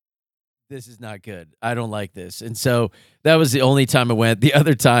this is not good. I don't like this. And so that was the only time I went. The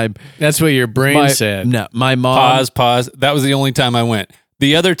other time, That's what your brain said. no, my mom. Pause. That was the only time I went.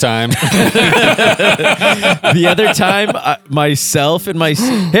 The other time. The other time, myself and my.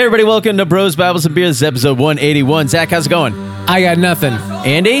 Hey, everybody, welcome to Bros, Bibles, and Beers, episode 181. Zach, how's it going? I got nothing.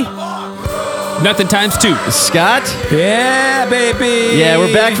 Andy? Nothing times 2. Scott? Yeah, baby. Yeah,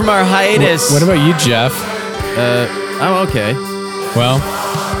 we're back from our hiatus. What about you, Jeff? I'm okay. Well,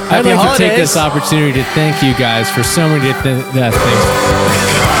 I'd Happy like to take holidays. this opportunity to thank you guys for so many things.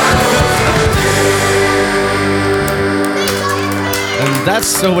 And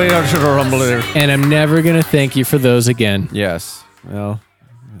that's the way I should rumble there. And I'm never going to thank you for those again. Yes. Well,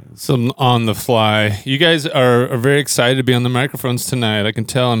 Some on the fly. You guys are very excited to be on the microphones tonight. I can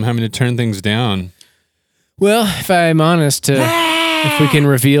tell I'm having to turn things down. Well, if I'm honest, if we can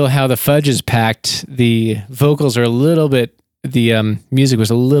reveal how the fudge is packed, the vocals are a little bit, the music was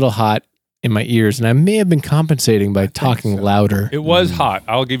a little hot in my ears, and I may have been compensating by talking louder. It was hot.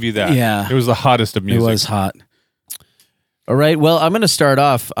 I'll give you that. Yeah. It was the hottest of It music. was hot. all right. Well, I'm going to start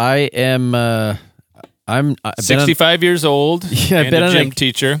off. I've been 65 years old Yeah, I've and been a on gym a-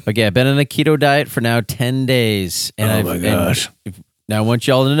 teacher. Okay, I've been on a keto diet for now 10 days. And Oh my gosh. Now, I want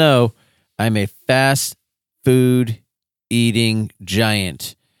y'all to know I'm a fast food eating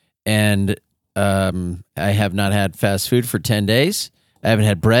giant. And I have not had fast food for 10 days. I haven't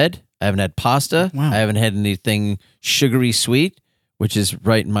had bread. I haven't had pasta. Wow. I haven't had anything sugary sweet, which is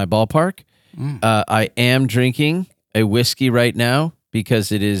right in my ballpark. I am drinking a whiskey right now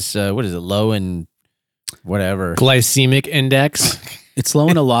because it is, what is it, low in whatever. Glycemic index. It's low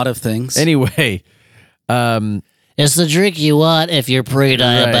in a lot of things. Anyway, It's the drink you want if you're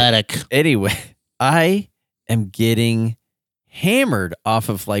pre-diabetic. Anyway, I am getting hammered off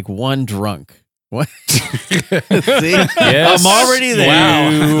of like one drunk. What? See? Yes. I'm already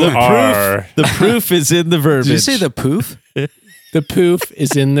there. Wow. The proof is in the verbiage. Did you say the poof? The poof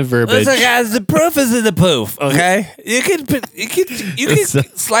is in the verbiage. Listen, guys, the proof is in the poof. Okay, you can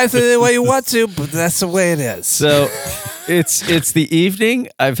slice it the way you want to, but that's the way it is. So it's the evening.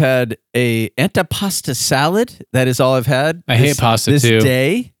 I've had a antipasta salad. That is all I've had. I hate pasta this too.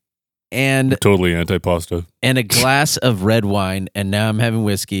 day, and Totally anti-pasta. a glass of red wine, and now I'm having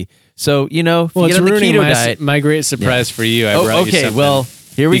whiskey. So if Well, you it's get on the ruining keto diet. my great surprise for you. I brought you Okay, something. well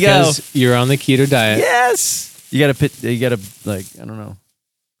here we go. Because you're on the keto diet. Yes. You gotta like, I don't know.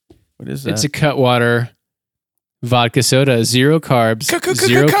 What is that? It's a Cutwater vodka soda, 0 carbs,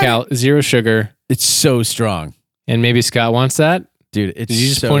 zero sugar, It's so strong. and maybe Scott wants that. Dude, it's Did you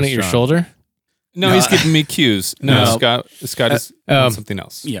just so point at your strong. shoulder? No, he's giving me cues. No, No. Scott is something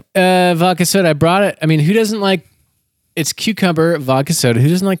else. Yep. Vodka soda. I brought it. I mean, who doesn't like? It's cucumber vodka soda. Who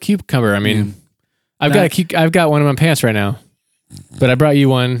doesn't like cucumber? I mean, I've got one in my pants right now, but I brought you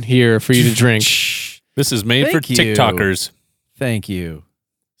one here for you to drink. This is made Thank for you. TikTokers. Thank you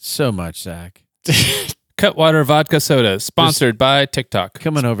so much, Zach. Cutwater vodka soda, sponsored by TikTok.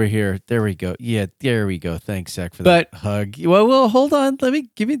 Come on over here. There we go. Yeah, there we go. Thanks, Zach, for But- that hug. Well, hold on. Let me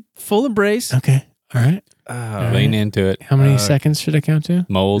give you full embrace. Okay. All right. Lean into it. How many seconds should I count to?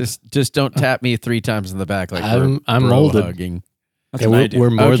 Mold. Just don't tap me 3 times in the back like I'm bro molded. hugging. That's Yeah, what I we're, do. we're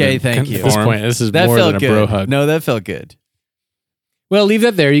more Okay, than thank you. At this Conform. point, this is That more felt than a good. bro hug. No, that felt good. Well, leave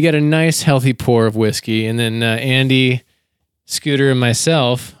that there. You get a nice, healthy pour of whiskey, and then Andy, Scooter, and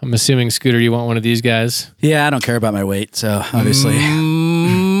myself. I'm assuming Scooter, you want one of these guys. Yeah, I don't care about my weight, so obviously.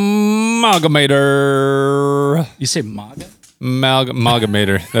 Amalgamator. You say MAGA?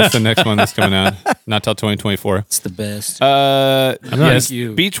 Amalgamator. That's the next one that's coming out. Not till 2024. It's the best. Yes,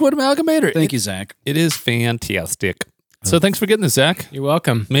 you. Beechwood Amalgamator. Thank you, Zach. It is fantastic. So thanks for getting this, Zach. You're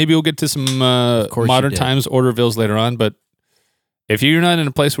welcome. Maybe we'll get to some course modern you did. times ordervilles later on, but if you're not in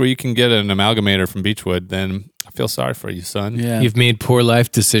a place where you can get an amalgamator from Beechwood, then I feel sorry for you, son. Yeah. You've made poor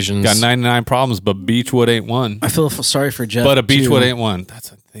life decisions. Got 99 problems, but Beechwood ain't one. I feel sorry for Jeff. But a Beechwood ain't one.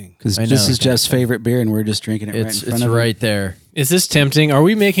 That's a thing. Because I this know. is Jeff's favorite beer, and we're just drinking it It's right in front of him. right there. Is this tempting? Are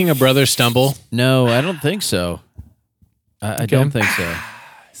we making a brother stumble? No, I don't think so. I don't think so.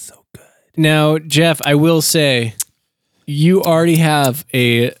 Now, Jeff, I will say, you already have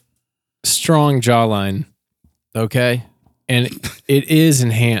a strong jawline, Okay. and it is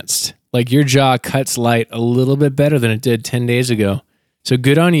enhanced. Like your jaw cuts light a little bit better than it did 10 days ago. So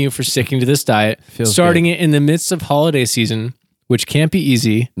good on you for sticking to this diet, Feels starting it in the midst of holiday season, which can't be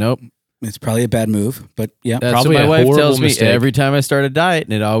easy. Nope. It's probably a bad move, but yeah. That's Probably what a my wife horrible tells me mistake. every time I start a diet,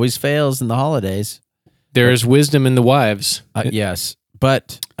 and it always fails in the holidays. There is wisdom in the wives. Yes,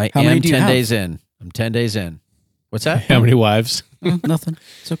 but I How many am do you 10 have? days in. I'm 10 days in. What's that? How many wives? Nothing.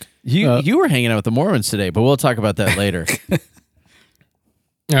 It's okay. You were hanging out with the Mormons today, but we'll talk about that later.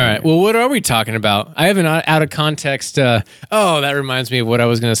 All right. Well, what are we talking about? I have an out of context. That reminds me of what I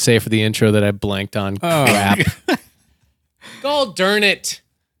was going to say for the intro that I blanked on. Crap. God darn it.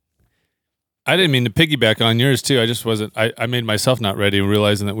 I didn't mean to piggyback on yours too. I just wasn't. I made myself not ready,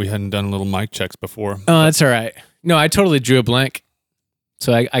 realizing that we hadn't done little mic checks before. Oh, that's all right. No, I totally drew a blank.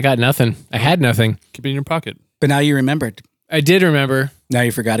 So I got nothing. I had nothing. Keep it in your pocket. But now you remembered. I did remember. Now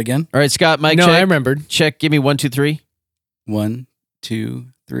you forgot again. All right, Scott, Mike No, check. I remembered. Check. Give me 1, 2, 3. 1, 2,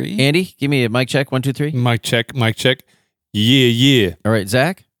 3. Andy, give me a mic check. 1, 2, 3. Mic check. Mic check. Yeah. All right,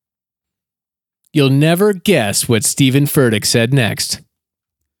 Zach. You'll never guess what Stephen Furtick said next.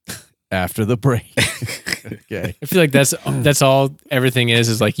 After the break. Okay. I feel like that's all everything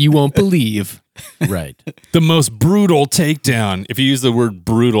is like, you won't believe. Right. The most brutal takedown. If you use the word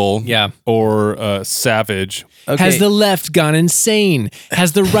brutal, Yeah. or savage, Okay. Has the left gone insane?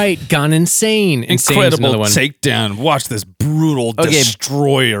 Has the right gone insane? Insane's incredible another one. takedown. Watch this brutal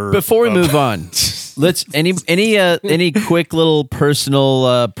destroyer. Before we of- move on, let's any quick little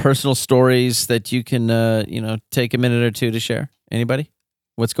personal stories that you can take a minute or two to share. Anybody?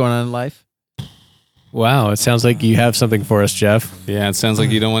 What's going on in life? Wow, it sounds like you have something for us, Jeff. Yeah, it sounds like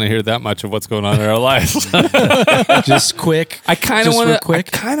you don't want to hear that much of what's going on in our lives. Just quick. I kind of Just want real to.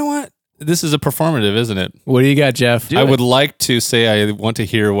 quick. This is a performative, isn't it? What do you got, Jeff? I would like to say I want to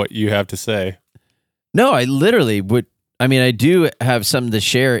hear what you have to say. No, I literally would. I mean, I do have something to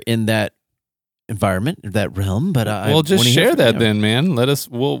share in that environment, that realm. But Well, just wanna hear share from that you. then, man. Let us.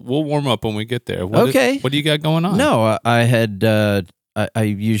 We'll warm up when we get there. Okay. What do you got going on? No, I had. I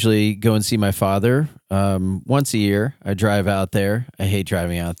usually go and see my father once a year. I drive out there. I hate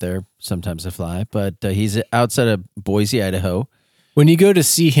driving out there. Sometimes I fly, but he's outside of Boise, Idaho. When you go to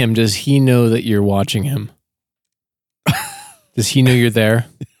see him, does he know that you're watching him? Does he know you're there?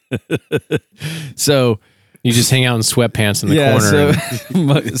 So You just hang out in sweatpants in the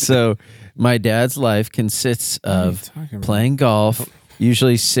corner. So my dad's life consists of playing golf,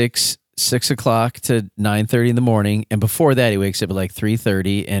 usually 6 o'clock to 9:30 in the morning, and before that he wakes up at like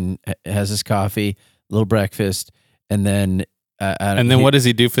 3:30 and has his coffee, little breakfast, and then what does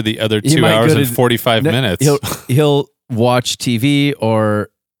he do for the other he 2 might hours go and to- 45 minutes? He'll watch TV, or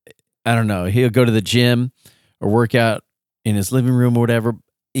I don't know. He'll go to the gym or work out in his living room or whatever.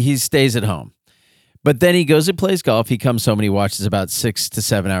 He stays at home, but then he goes and plays golf. He comes home and he watches about 6 to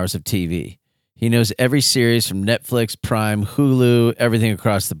 7 hours of TV. He knows every series from Netflix, Prime, Hulu, everything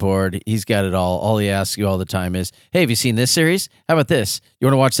across the board. He's got it all. All he asks you all the time is, "Hey, have you seen this series? How about this? You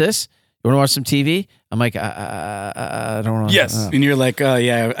want to watch this? You want to watch some TV?" I'm like, I don't want to. Yes. And you're like, oh,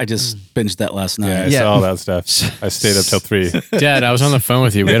 yeah, I just binged that last Yeah, I night. Yeah. saw all that stuff. I stayed up till 3. Dad, I was on the phone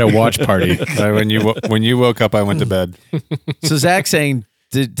with you. We had a watch party. When you woke up, I went to bed. So Zach's saying,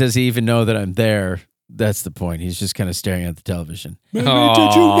 does he even know that I'm there? That's the point. He's just kind of staring at the television.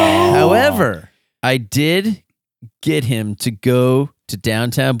 However, I did get him to go to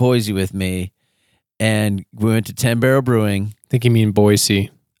downtown Boise with me, and we went to 10 Barrel Brewing. I think you mean Boise.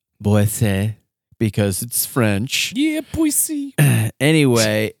 Boise, because it's French. Yeah, Boise.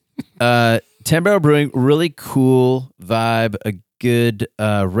 Anyway, 10 Barrel Brewing, really cool vibe, a good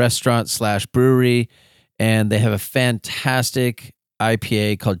restaurant / brewery, and they have a fantastic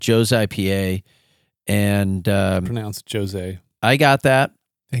IPA called Joe's IPA, and Pronounced Jose. I got that.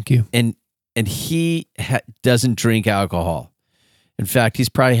 Thank you. And he doesn't drink alcohol. In fact, he's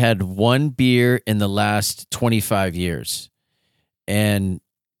probably had one beer in the last 25 years. And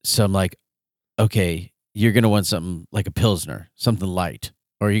so I'm like, okay, you're going to want something like a Pilsner, something light,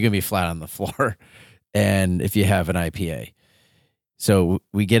 or you're going to be flat on the floor. And if you have an IPA. So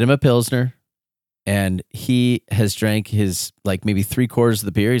we get him a Pilsner, and he has drank his like maybe 3/4 of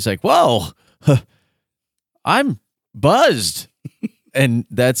the beer. He's like, whoa, I'm buzzed. And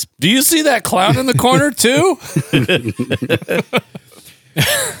that's Do you see that clown in the corner too?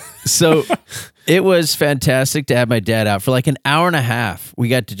 so it was fantastic to have my dad out for like an hour and a half. We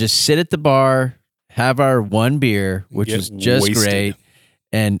got to just sit at the bar, have our one beer, which Get was just wasted. great,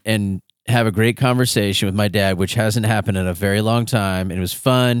 and have a great conversation with my dad, which hasn't happened in a very long time. And it was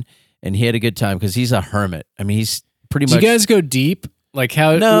fun, and he had a good time because he's a hermit. I mean, he's pretty Do much. you guys go deep? Like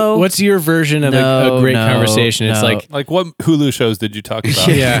how? No. What's your version of a great conversation? It's no. like, Like what Hulu shows did you talk about?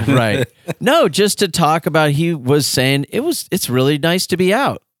 yeah. Right. No, just to talk about, he was saying it's really nice to be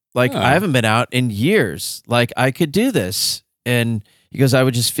out. Like, Oh. I haven't been out in years. Like, I could do this. And he goes, I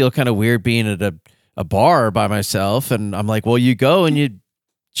would just feel kind of weird being at a bar by myself. And I'm like, well, you go and you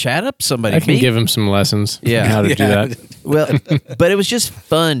chat up somebody. I can Me? give him some lessons. Yeah. on how to do that. Well, but it was just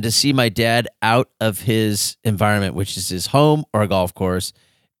fun to see my dad out of his environment, which is his home or a golf course.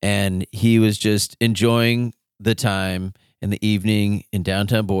 And he was just enjoying the time in the evening in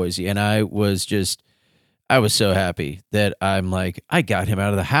downtown Boise, and I was so happy that I'm like, I got him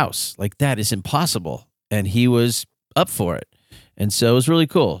out of the house. Like, that is impossible. And he was up for it. And so it was really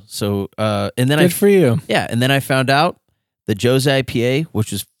cool. So, and then Good for you. yeah, and then I found out the Joe's IPA,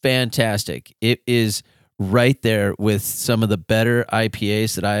 which was fantastic. It is right there with some of the better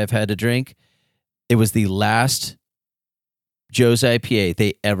IPAs that I have had to drink. It was the last Joe's IPA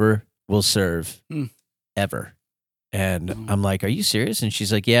they ever will serve, ever. And I'm like, are you serious? And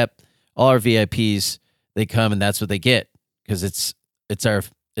she's like, yep, all our VIPs, they come and that's what they get because it's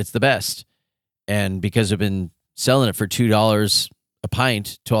the best. And because we've been selling it for $2 a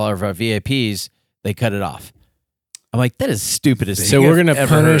pint to all of our VIPs, they cut it off. I'm like, that is stupidest. So thing we're I've gonna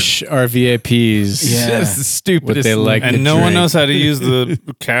ever punish our VIPs. Yeah. That's the stupidest. What they like And to no one drink. knows how to use the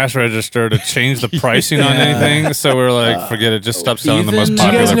cash register to change the pricing on anything. So we're like, forget it. Just stop selling the most even- Do you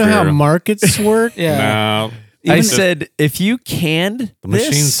popular guys know beer. how markets work? No. I Even- said, if you canned The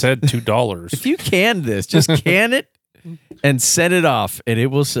machine this, said $2. if you canned this, just can it and send it off, and it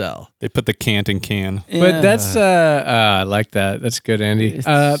will sell. They put the cant in can. But that's I like that. That's good, Andy. It's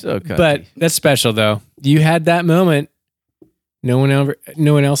so cocky. But that's special though. You had that moment. No one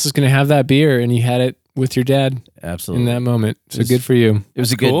else is going to have that beer, and you had it with your dad Absolutely. in that moment. So It's- good for you. It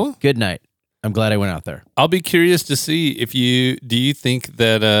was a Cool. good night. I'm glad I went out there. I'll be curious to see if do you think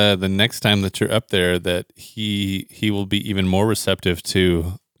that the next time that you're up there that he will be even more receptive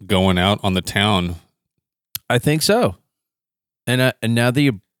to going out on the town. I think so. And now that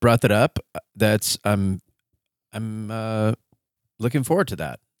you brought that up, I'm looking forward to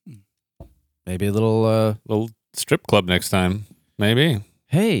that. Maybe a little. Little strip club next time, maybe.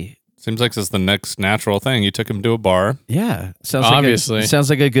 Hey, Seems like it's the next natural thing. You took him to a bar. yeah, Obviously.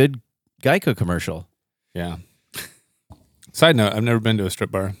 sounds like a good Geico commercial. Yeah. Side note, I've never been to a strip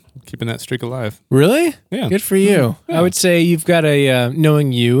bar. Keeping that streak alive. Really? Yeah. Good for you. I would say you've got a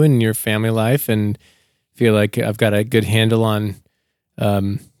knowing you and your family life, and feel like I've got a good handle on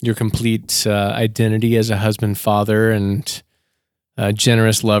your complete identity as a husband, father, and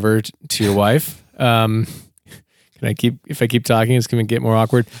generous lover to your wife. If I keep talking, it's going to get more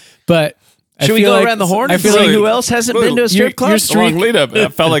awkward. But Should we go around the horn? I and feel see like who else hasn't been to a strip club? your It's a long lead up. I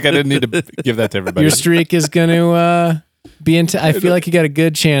felt like I didn't need to give that to everybody. your streak is going to be into. I feel like you got a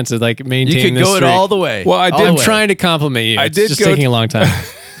good chance of like maintaining. You could this go it streak. all the way. Well, I All did the I'm way. trying to compliment you. I It's did just go taking a long time.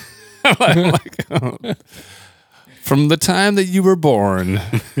 From the time that you were born.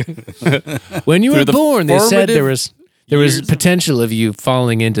 When you were Through the born, they said there formative was years. potential of you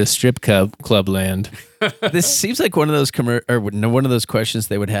falling into strip club land. This seems like one of those one of those questions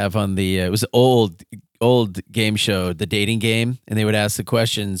they would have on the it was an old game show, the dating game, and they would ask the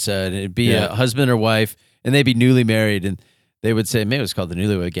questions. And it'd be a husband or wife, and they'd be newly married, and they would say, maybe it was called the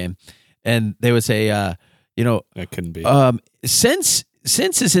Newlywed Game, and they would say, That couldn't be. since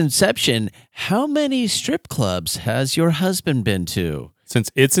its inception, how many strip clubs has your husband been to? Since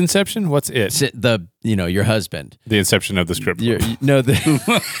its inception, what's it? Your husband. The inception of the strip club.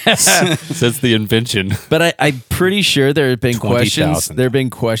 Since the invention. But I'm pretty sure there have been 20,000. questions. There have been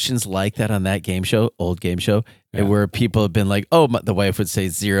questions like that on that game show, old game show, and where people have been like, "Oh," the wife would say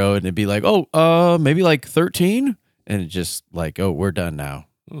 0, and it'd be like, "Oh, maybe like 13," and it's just like, "Oh, we're done now.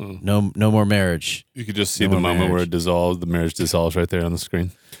 No more marriage." You could just see No the more moment where marriage. it dissolves, the marriage dissolves right there on the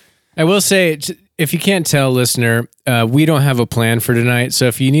screen. I will say, if you can't tell, listener, we don't have a plan for tonight. So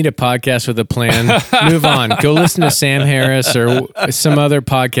if you need a podcast with a plan, move on. Go listen to Sam Harris or some other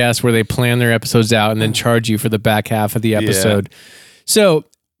podcast where they plan their episodes out and then charge you for the back half of the episode. So,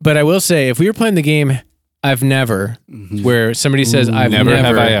 but I will say, if we were playing the game, I've never, where somebody says, I've Never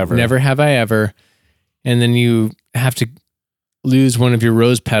have I ever. never have I ever, and then you have to lose one of your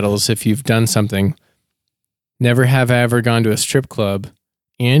rose petals if you've done something. Never have I ever gone to a strip club.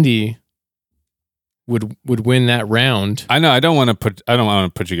 Andy would win that round. I know. I don't want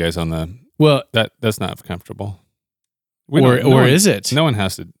to put you guys on the. Well, That's not comfortable. or is it? No one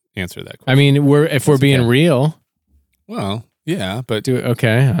has to answer that question. I mean, if we're being okay. real, Well, yeah, but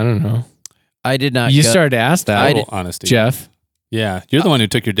okay. I don't know. I did not. You go- started to ask that, total honesty. Jeff. Yeah, you're the one who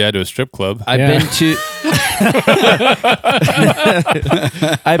took your dad to a strip club. I've Yeah. been to.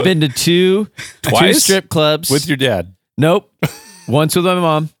 I've been to two Twice? strip clubs With your dad. Nope. Once with my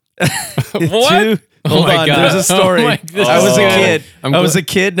mom. What? Hold my on, God. there's a story. Oh my- this I is was a good. kid. I'm I was gl- a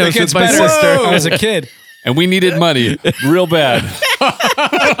kid. No, It it was gets with my better. sister. I was a kid. And we needed money real bad.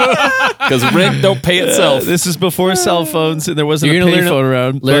 Because rent don't pay itself. This is before cell phones, and there wasn't You're a gonna learn payphone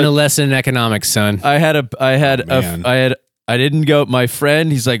around. Learn But a lesson in economics, son. I didn't go. My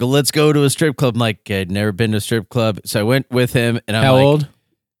friend, he's like, let's go to a strip club. I'm like, I'd never been to a strip club, so I went with him. And I'm How like, old?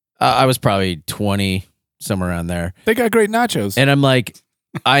 I was probably 20, somewhere around there. They got great nachos. And I'm like,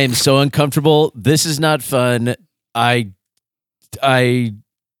 I am so uncomfortable. This is not fun.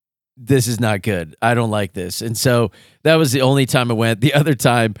 This is not good. I don't like this. And so that was the only time I went. The other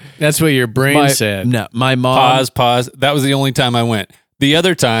time, That's what your brain said. no, my mom. Pause. That was the only time I went. The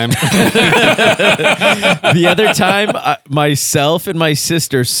other time, The other time, myself and my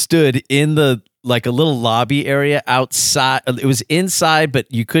sister stood in the like a little lobby area outside. It was inside, but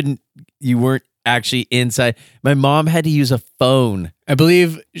you weren't actually inside. My mom had to use a phone. I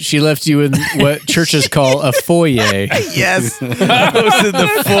believe she left you in what churches call a foyer. Yes, I was in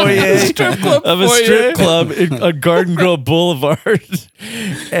the foyer of a strip club on Garden Grove Boulevard,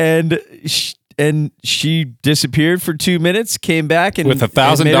 and she disappeared for 2 minutes, came back and with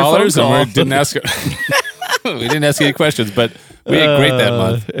 $1,000, and we didn't ask her. We didn't ask any questions, but we ate great that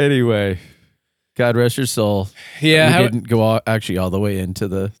month. Anyway, God rest her soul. Yeah, we didn't go all the way into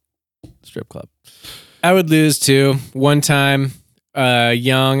the strip club. I would lose too. One time,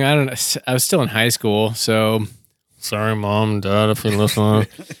 young, I don't know, I was still in high school, so sorry, mom, dad, if you listen.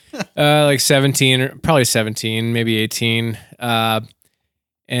 Like 17, or probably 17, maybe 18.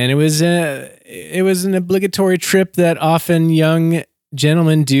 And it was an obligatory trip that often young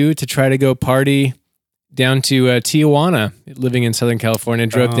gentlemen do to try to go party down to Tijuana. Living in Southern California,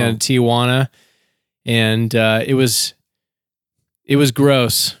 drove down to Tijuana, and it was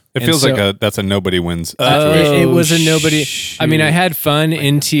gross. It feels like that's a nobody wins It situation. was a nobody. I mean, I had fun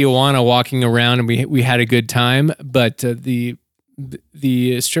in Tijuana walking around, and we had a good time. But the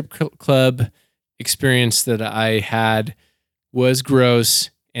strip club experience that I had was gross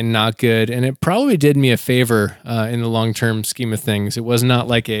and not good, and it probably did me a favor in the long term scheme of things. It was not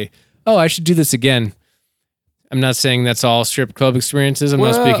like I should do this again. I'm not saying that's all strip club experiences. I'm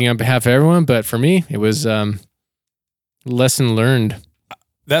not speaking on behalf of everyone, but for me, it was lesson learned.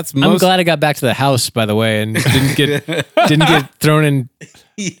 I'm glad I got back to the house, by the way, and didn't get thrown in.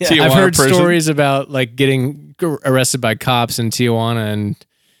 Tijuana I've heard prison. stories about like getting arrested by cops in Tijuana and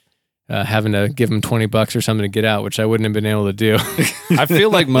having to give them $20 or something to get out, which I wouldn't have been able to do. I feel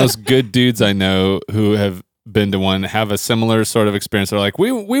like most good dudes I know who have been to one have a similar sort of experience. They're like,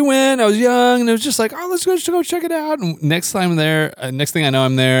 we went, I was young, and it was just like, oh, let's go check it out. And next time I'm there, next thing I know,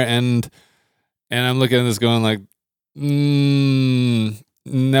 I'm there, and I'm looking at this going like,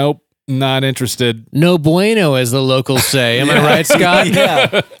 nope, not interested. No bueno, as the locals say. Am I right, Scott?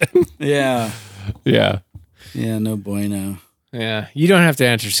 Yeah. Yeah. No bueno. Yeah. You don't have to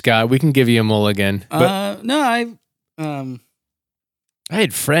answer, Scott. We can give you a mulligan. No, I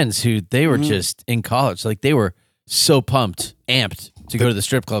had friends who they were just in college, like they were so pumped, amped to go to the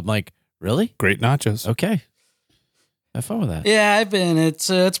strip club. I'm like, really? Great nachos. Okay, have fun with that. Yeah, I've been.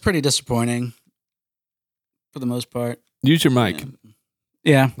 It's pretty disappointing for the most part. Use your mic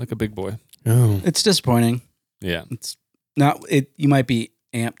Yeah, like a big boy. Oh. it's disappointing. Yeah. It's not. You might be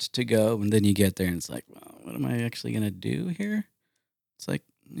amped to go, and then you get there, and it's like, well, what am I actually gonna do here? It's like,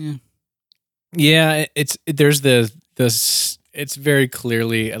 yeah. Yeah, there's this. It's very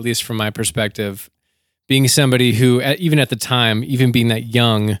clearly, at least from my perspective, being somebody who, even at the time, even being that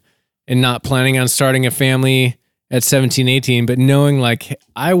young and not planning on starting a family at 17, 18, but knowing like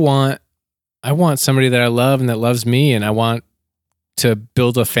I want somebody that I love and that loves me, and I want to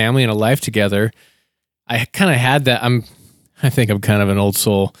build a family and a life together. I kind of had that. I think I'm kind of an old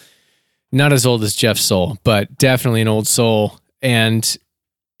soul, not as old as Jeff's soul, but definitely an old soul. And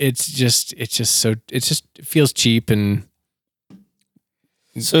it feels cheap, and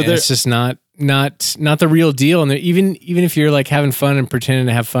So it's just not the real deal. And even if you're like having fun and pretending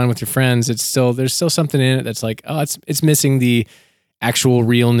to have fun with your friends, there's still something in it that's like, oh, it's missing the actual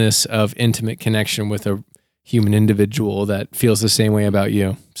realness of intimate connection with a human individual that feels the same way about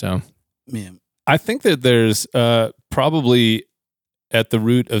you. So, Yeah. I think that there's probably at the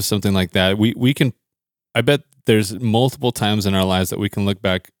root of something like that. We can, I bet there's multiple times in our lives that we can look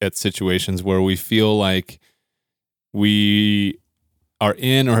back at situations where we feel like we are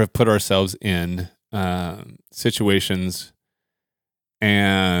in or have put ourselves in situations,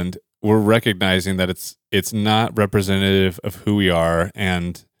 and we're recognizing that it's not representative of who we are,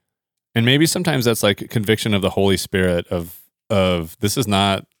 and maybe sometimes that's like a conviction of the Holy Spirit of this is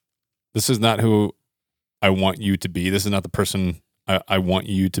not who I want you to be. This is not the person I want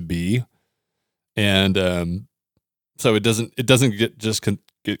you to be, and so it doesn't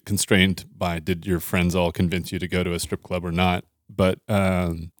get constrained by did your friends all convince you to go to a strip club or not. But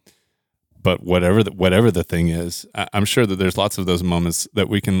whatever the thing is, I'm sure that there's lots of those moments that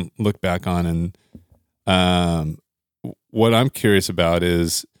we can look back on. And what I'm curious about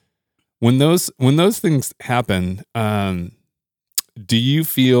is when those things happen, do you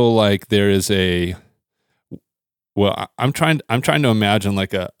feel like there is Well, I'm trying to imagine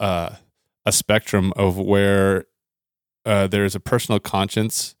like a spectrum of where there's a personal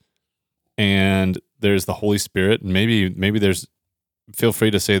conscience and there's the Holy Spirit. And maybe there's, feel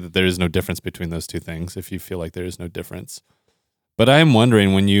free to say that there is no difference between those two things if you feel like there is no difference. But I am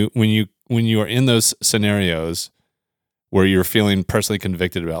wondering when you are in those scenarios where you're feeling personally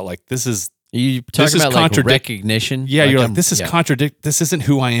convicted about like this is You talking about like recognition? Yeah, you're like, this is this isn't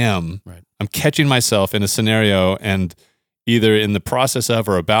who I am. Right. I'm catching myself in a scenario and either in the process of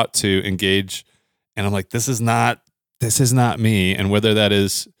or about to engage, and I'm like, this is not me. And whether that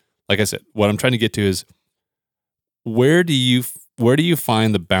is, like I said, what I'm trying to get to is where do you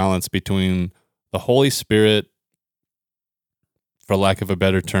find the balance between the Holy Spirit, for lack of a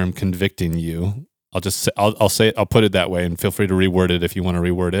better term, convicting you? I'll put it that way, and feel free to reword it if you want to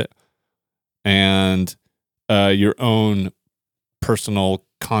reword it. And your own personal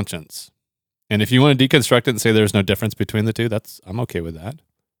conscience. And if you want to deconstruct it and say there's no difference between the two, I'm okay with that.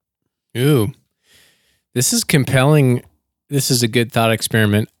 Ooh, this is compelling. This is a good thought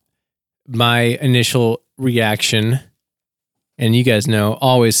experiment. My initial reaction, and you guys know,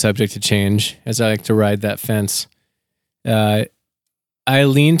 always subject to change, as I like to ride that fence. I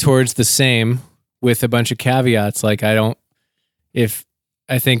lean towards the same with a bunch of caveats. Like I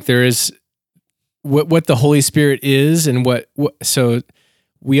think there is what the Holy Spirit is and what so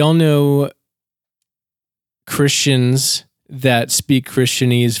we all know Christians that speak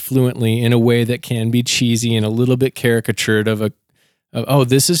Christianese fluently in a way that can be cheesy and a little bit caricatured of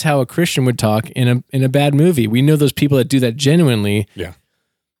this is how a Christian would talk in a bad movie. We know those people that do that genuinely. Yeah.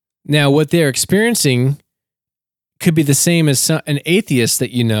 Now, what they're experiencing could be the same as an atheist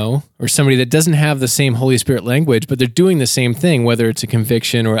that you know, or somebody that doesn't have the same Holy Spirit language, but they're doing the same thing, whether it's a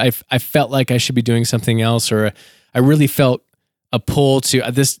conviction or I felt like I should be doing something else, or I really felt a pull to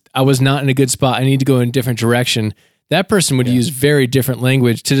this. I was not in a good spot. I need to go in a different direction. That person would use very different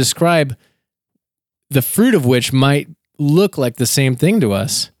language to describe the fruit of which might look like the same thing to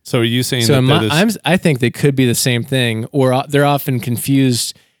us. So are you saying I think they could be the same thing, or they're often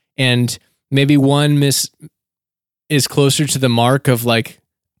confused, and maybe one is closer to the mark of like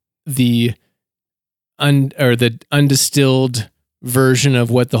the undistilled version of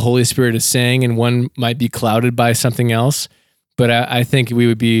what the Holy Spirit is saying, and one might be clouded by something else. But I think I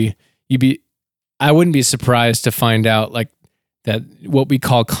wouldn't be surprised to find out like that what we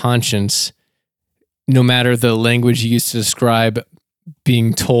call conscience, no matter the language you use to describe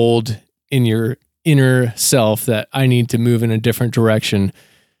being told in your inner self that I need to move in a different direction.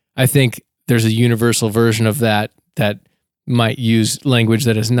 I think there's a universal version of that might use language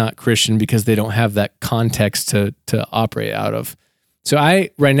that is not Christian because they don't have that context to operate out of. So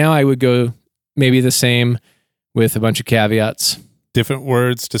right now I would go maybe the same with a bunch of caveats. Different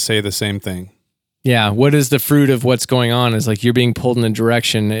words to say the same thing. Yeah. What is the fruit of what's going on is like you're being pulled in a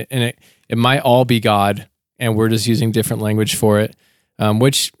direction, and it might all be God, and we're just using different language for it,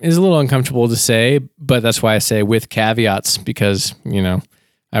 which is a little uncomfortable to say, but that's why I say with caveats, because, you know,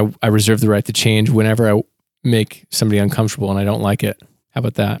 I reserve the right to change whenever I make somebody uncomfortable and I don't like it. How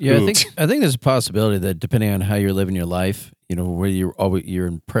about that? Yeah, I think there's a possibility that depending on how you're living your life, you know, where you're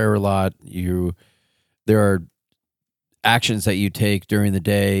in prayer a lot, there are actions that you take during the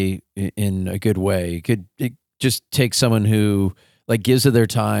day in a good way. It just takes someone who like gives of their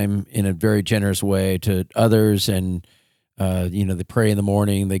time in a very generous way to others, and they pray in the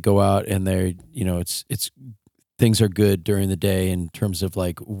morning, they go out and they're, it's things are good during the day in terms of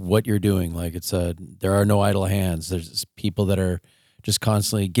like what you're doing. Like there are no idle hands. There's people that are just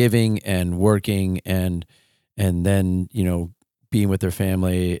constantly giving and working and then, being with their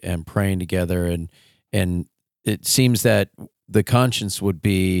family and praying together. And it seems that the conscience would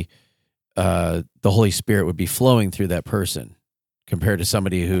be, the Holy Spirit would be flowing through that person compared to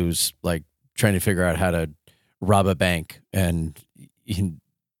somebody who's like trying to figure out how to rob a bank, and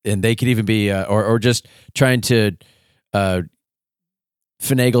they could even be, or just trying to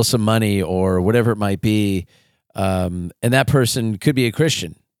finagle some money or whatever it might be. And that person could be a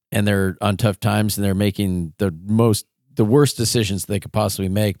Christian, and they're on tough times, and they're making the worst decisions they could possibly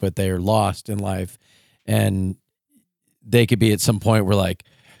make, but they are lost in life. And they could be at some point where like,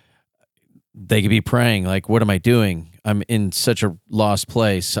 they could be praying, like, what am I doing? I'm in such a lost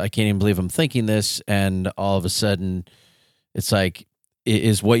place. I can't even believe I'm thinking this. And all of a sudden it's like,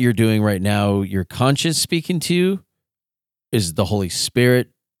 is what you're doing right now your conscience speaking to you? Is the Holy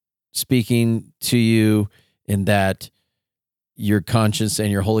Spirit speaking to you in that your conscience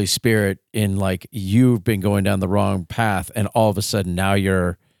and your Holy Spirit in like you've been going down the wrong path, and all of a sudden now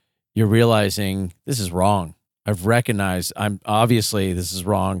you're realizing this is wrong. I've recognized this is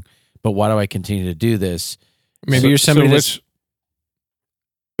wrong, but why do I continue to do this? Maybe you're somebody which,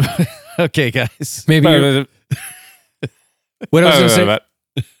 Okay, guys. maybe you're, what I was going to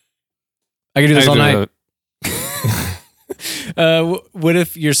say. I can do this all night. What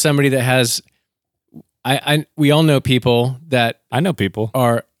if you're somebody that has? We all know people that I know people.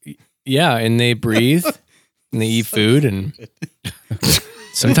 are, and they breathe and they eat food and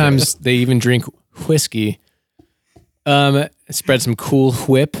sometimes they even drink whiskey. Spread some Cool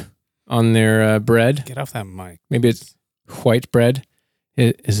Whip on their bread. Get off that mic. Maybe it's white bread.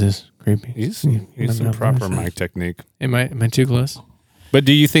 Is this creepy? Use some proper mic technique. Am I too close? But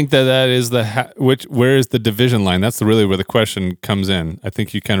do you think that is where is the division line? That's really where the question comes in. I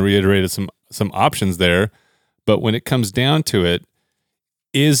think you kind of reiterated some options there, but when it comes down to it,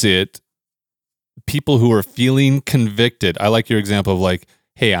 is it people who are feeling convicted? I like your example of like,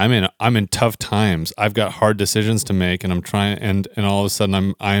 hey, I'm in tough times. I've got hard decisions to make, and I'm trying, and all of a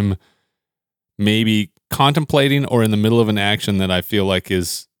sudden I'm maybe contemplating or in the middle of an action that I feel like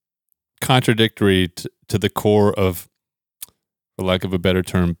is contradictory to the core of, for lack of a better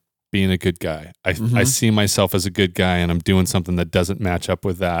term, being a good guy. I see myself as a good guy, and I'm doing something that doesn't match up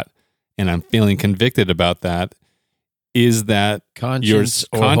with that, and I'm feeling convicted about that. Is that Conscience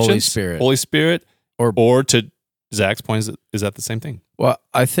your or conscience, Holy Spirit, or to Zach's point, is that the same thing? Well,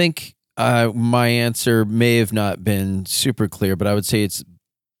 I think my answer may have not been super clear, but I would say it's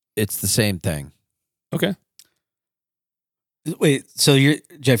the same thing. Okay. Wait, so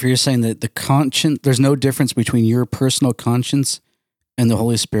Jeff, you're saying that the conscience, there's no difference between your personal conscience and the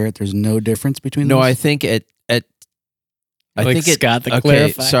Holy Spirit? There's no difference between No, those? I think I think Scott, the okay,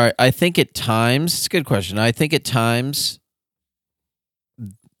 clarify. sorry. I think at times, it's a good question. I think at times,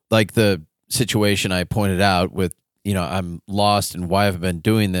 like the situation I pointed out with, I'm lost and why have I been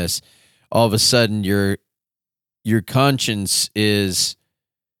doing this? All of a sudden, your conscience is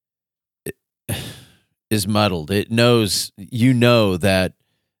muddled. It knows, that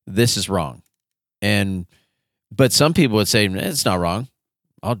this is wrong, but some people would say it's not wrong.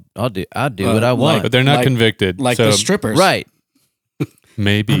 I'll do what I want. But they're not convicted. Like so the strippers. Right.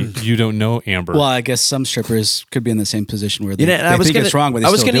 maybe you don't know, Amber. Well, I guess some strippers could be in the same position where they, and they think it's wrong, but they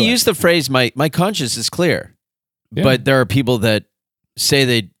I was still going to do use it. the phrase, my conscience is clear. Yeah. But there are people that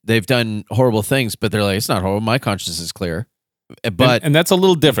say they've done horrible things, but they're like, it's not horrible. My conscience is clear. But and that's a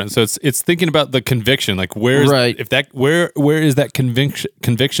little different. So it's thinking about the conviction, like where is that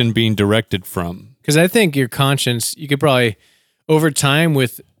conviction being directed from? Because I think your conscience, you could probably, over time,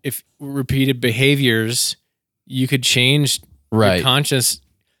 if repeated behaviors, you could change your conscience,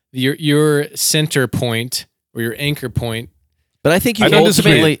 your center point or your anchor point. But I think you I don't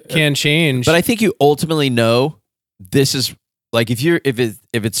ultimately can change. But I think you ultimately know this is like if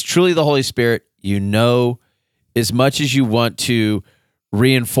it's truly the Holy Spirit, as much as you want to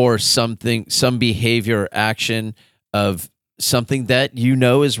reinforce some behavior or action of something that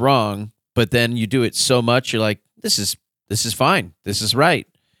is wrong, but then you do it so much, you're like, this is fine, this is right.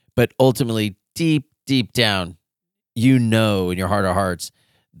 But ultimately, deep down, in your heart of hearts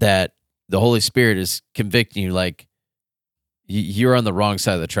that the Holy Spirit is convicting you, like you're on the wrong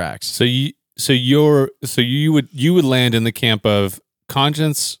side of the tracks. So you would land in the camp of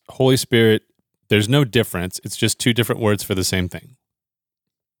conscience, Holy Spirit. There's no difference. It's just two different words for the same thing.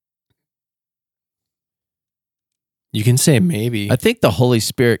 You can say maybe. I think the Holy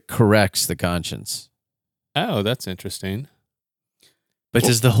Spirit corrects the conscience. Oh, that's interesting. But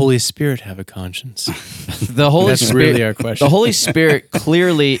does the Holy Spirit have a conscience? The Holy That's Spirit, really our question. The Holy Spirit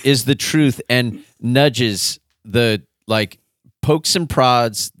clearly is the truth and nudges pokes and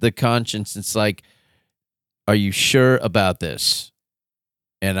prods the conscience. It's like, are you sure about this?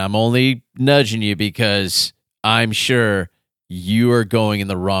 And I'm only nudging you because I'm sure you are going in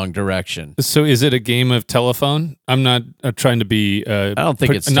the wrong direction. So is it a game of telephone? I'm not trying to be I don't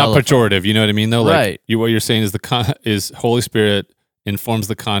think it's not telephone. pejorative. You know what I mean, though? Like, Right. what you're saying is is Holy Spirit informs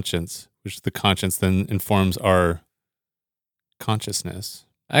the conscience, which the conscience then informs our consciousness.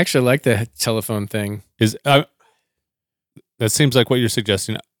 I actually like the telephone thing. That seems like what you're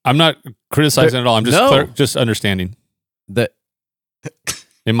suggesting. I'm not criticizing at all. I'm just just understanding. That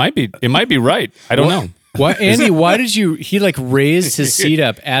It might be right. I don't know. Why, Andy? Why did he raised his seat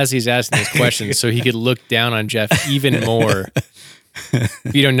up as he's asking this question so he could look down on Jeff even more?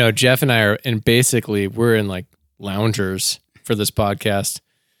 If you don't know, Jeff and I are, and basically we're in like loungers for this podcast.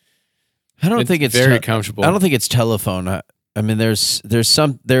 I don't think it's very comfortable. I don't think it's telephone. I mean, there's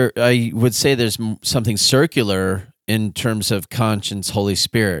some there. I would say there's something circular in terms of conscience, Holy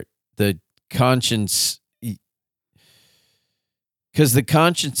Spirit. The conscience, because the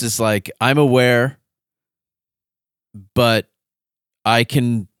conscience is like, I'm aware, but I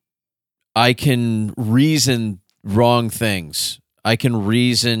can I can reason wrong things. I can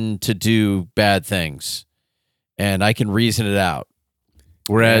reason to do bad things, and I can reason it out.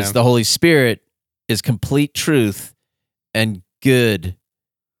 Whereas the Holy Spirit is complete truth and good,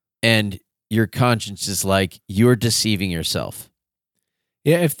 and your conscience is like you're deceiving yourself.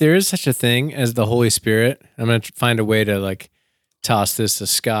 Yeah, if there is such a thing as the Holy Spirit, I'm going to find a way to like toss this to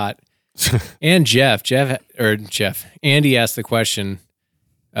Scott and Jeff. Andy asked the question.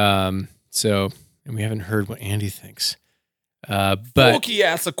 And we haven't heard what Andy thinks. But Okie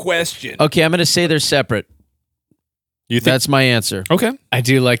asked a question. Okay, I'm going to say they're separate. You think That's my answer. okay? I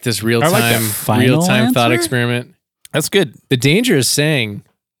do like this I real-time, like that. Final thought answer? experiment. That's good. The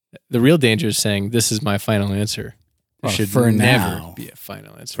real danger is saying, this is my final answer. There should for never now. be a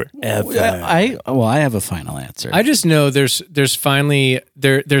final answer. I have a final answer. I just know there's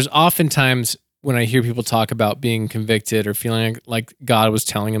oftentimes when I hear people talk about being convicted or feeling like God was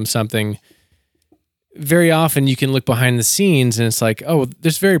telling them something, very often you can look behind the scenes and it's like, oh,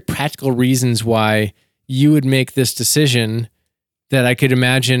 there's very practical reasons why you would make this decision that I could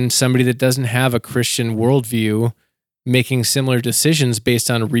imagine somebody that doesn't have a Christian worldview making similar decisions based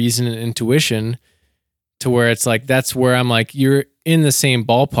on reason and intuition, to where it's like, that's where I'm like, you're in the same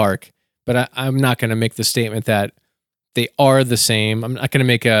ballpark, but I'm not going to make the statement that they are the same. I'm not going to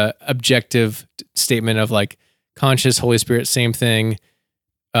make a objective statement of like conscious, Holy Spirit, same thing.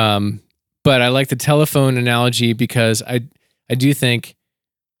 But I like the telephone analogy because I do think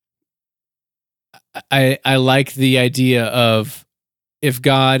I like the idea of if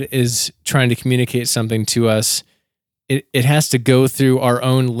God is trying to communicate something to us, it has to go through our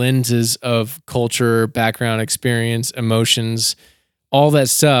own lenses of culture, background, experience, emotions, all that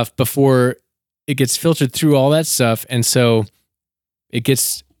stuff before it gets filtered through all that stuff. And so it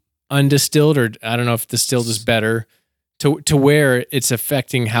gets undistilled, or I don't know if distilled is better, to where it's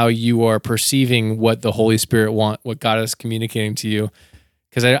affecting how you are perceiving what the Holy Spirit what God is communicating to you.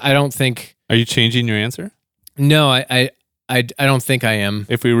 Because I don't think... Are you changing your answer? No, I don't think I am.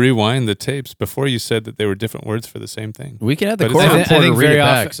 If we rewind the tapes, before you said that they were different words for the same thing. We can have the But court it's- I reporter think read it very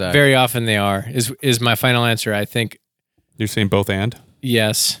back, often, Zach. very often they are. Is my final answer? I think You're saying both and?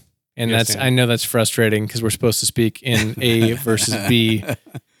 yes, and Yes, that's and. I know that's frustrating because we're supposed to speak in A versus B.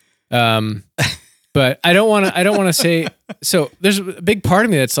 But I don't want to say. So there's a big part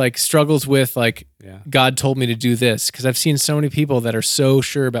of me that's like struggles with like Yeah. God told me to do this, because I've seen so many people that are so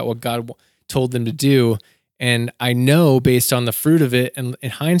sure about what God told them to do. And I know based on the fruit of it and in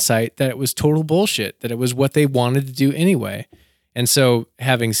hindsight that it was total bullshit, that it was what they wanted to do anyway. And so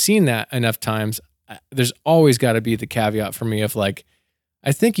having seen that enough times, there's always got to be the caveat for me of like,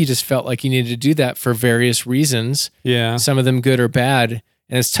 I think you just felt like you needed to do that for various reasons, Yeah. some of them good or bad.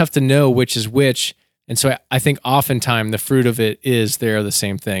 And it's tough to know which is which. And so I think oftentimes the fruit of it is they're the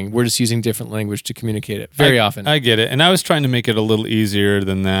same thing. We're just using different language to communicate it very often. I get it. And I was trying to make it a little easier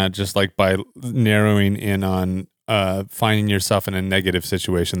than that, just like by narrowing in on finding yourself in a negative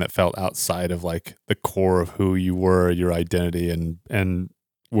situation that felt outside of like the core of who you were, your identity, and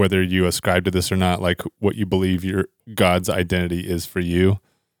whether you ascribe to this or not, like what you believe your God's identity is for you.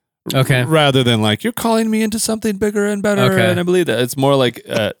 Okay. Rather than like, you're calling me into something bigger and better. Okay. And I believe that. It's more like,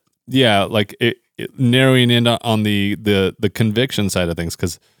 like it narrowing in on the conviction side of things,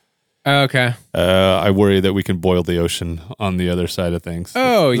 because Okay. I worry that we can boil the ocean on the other side of things.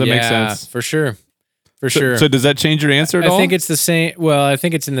 Oh, Does that yeah. make sense? For sure. For So, sure. so does that change your answer at all? I think it's the same. Well, I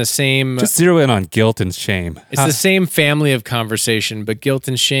think it's in the same. Just zero in on guilt and shame. It's the same family of conversation, but guilt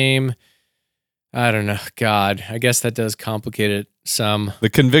and shame. I don't know. God, I guess that does complicate it some. The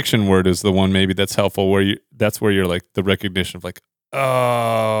conviction word is the one maybe that's helpful, where that's where you're like the recognition of like,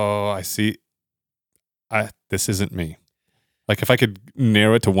 oh, I see. This isn't me. Like if I could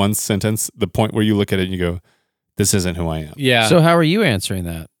narrow it to one sentence, the point where you look at it and you go, this isn't who I am. Yeah. So how are you answering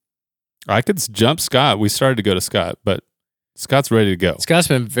that? I could jump Scott. We started to go to Scott, but Scott's ready to go. Scott's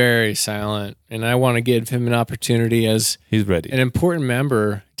been very silent, and I want to give him an opportunity as He's ready. an important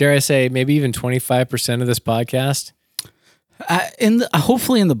member. Dare I say, maybe even 25% of this podcast.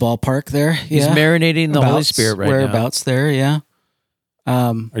 Hopefully in the ballpark there. He's Yeah. marinating the Holy Spirit right now. Whereabouts there, yeah.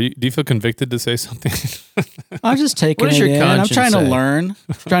 Do you feel convicted to say something? I'm just taking What does it your in. I'm conscience trying to say? learn.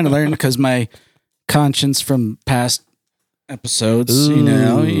 Trying to learn because my conscience from past episodes, you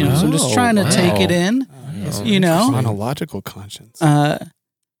know. So I'm just trying to take it in. You know? Monological conscience.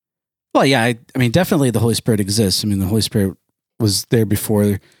 Well, yeah, I mean, definitely the Holy Spirit exists. I mean, the Holy Spirit was there before,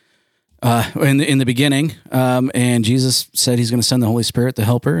 in the beginning, and Jesus said He's going to send the Holy Spirit, the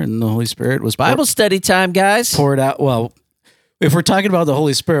Helper, and the Holy Spirit was Bible study time, guys. poured out. Well, if we're talking about the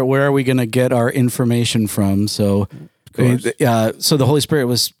Holy Spirit, where are we going to get our information from? So, so the Holy Spirit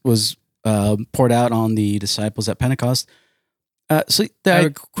was poured out on the disciples at Pentecost. So I have a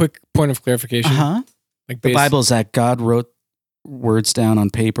quick point of clarification. uh-huh. Like The Bible is that God wrote words down on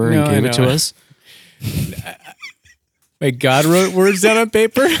paper No, and I gave it to know. us. Wait, God wrote words down on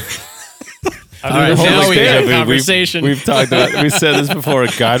paper? All right, Holy now we Spirit have conversation. We've talked about. We said this before.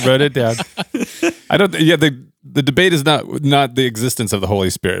 God wrote it down. I don't. Yeah, the debate is not the existence of the Holy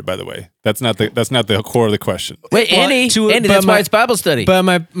Spirit. By the way, that's not the core of the question. Wait, Well, Andy, to- Andy, but that's my- why it's Bible study. But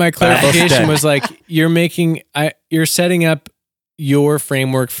my clarification study. was like you're setting up your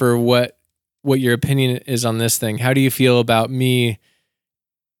framework for what your opinion is on this thing. How do you feel about me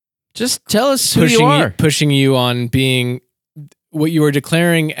Just tell us who you are. pushing you on being what you are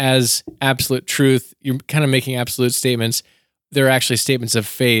declaring as absolute truth? You're kind of making absolute statements. They're actually statements of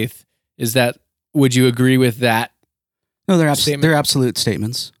faith. Would you agree with that? No, they're Statement. they're absolute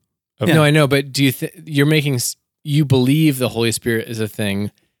statements. Okay. No, I know, but do you're making you believe the Holy Spirit is a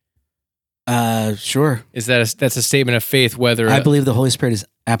thing? Sure. Is that's a statement of faith? Whether I believe the Holy Spirit is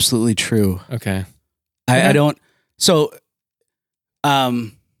absolutely true. okay. I don't. So,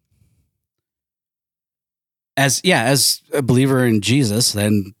 as a believer in Jesus,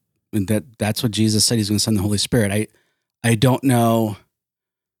 then that's what Jesus said. He's going to send the Holy Spirit. I don't know.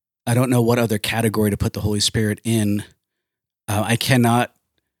 I don't know what other category to put the Holy Spirit in. I cannot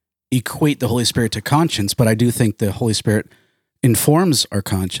equate the Holy Spirit to conscience, but I do think the Holy Spirit informs our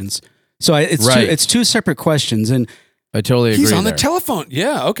conscience. So Right. it's two separate questions, and I totally agree. He's on the there. telephone.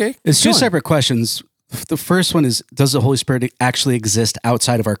 Yeah. Okay. it's Go two on. separate questions. The first one is, does the Holy Spirit actually exist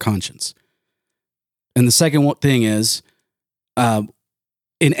outside of our conscience? And the second thing is,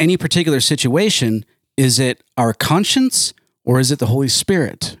 in any particular situation, is it our conscience or is it the Holy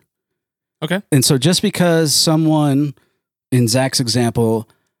Spirit? Okay. And so just because someone, in Zach's example,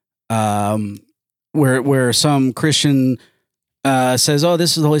 where some Christian says, oh,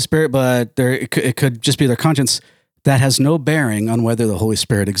 this is the Holy Spirit, but it could just be their conscience, that has no bearing on whether the Holy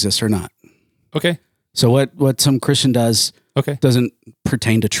Spirit exists or not. Okay. So what some Christian does Okay. doesn't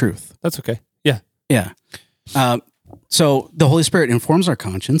pertain to truth. That's okay. Yeah. Yeah. So the Holy Spirit informs our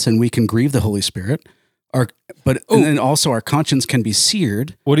conscience, and we can grieve the Holy Spirit. And then also our conscience can be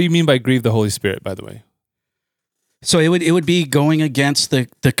seared. What do you mean by grieve the Holy Spirit? By the way. So it would be going against the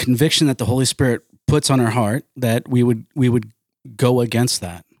conviction that the Holy Spirit puts on our heart, that we would go against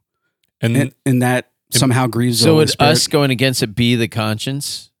that, And and that somehow grieves the So Holy would Spirit. us going against it be the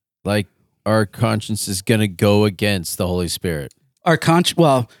conscience? Like our conscience is going to go against the Holy Spirit. Our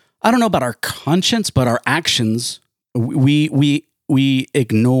well, I don't know about our conscience, but our actions, we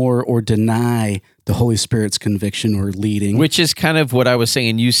ignore or deny the Holy Spirit's conviction or leading. Which is kind of what I was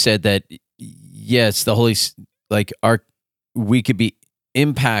saying. You said that yes, we could be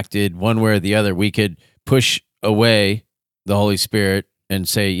impacted one way or the other. We could push away the Holy Spirit and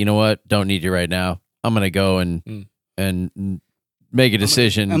say, you know what, don't need you right now. I'm going to go and make a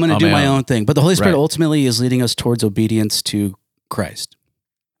decision. I'm going to on do my own thing. But the Holy Spirit Right. ultimately is leading us towards obedience to Christ.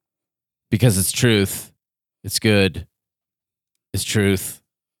 because it's truth. It's good. It's truth.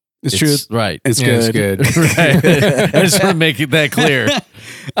 It's truth. Right. It's Yeah, it's good. good. Right. I just want to make that clear.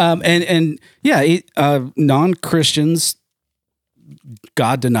 Non-Christians,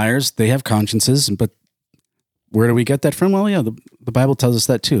 God deniers, they have consciences, but where do we get that from? Well, yeah, the Bible tells us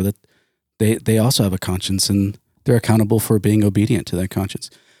that too, that they also have a conscience and they're accountable for being obedient to that conscience.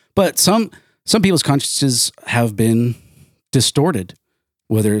 But some people's consciences have been distorted,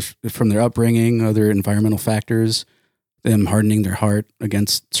 whether it's from their upbringing, other environmental factors, them hardening their heart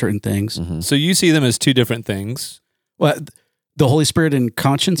against certain things. So you see them as two different things. Well, the Holy Spirit and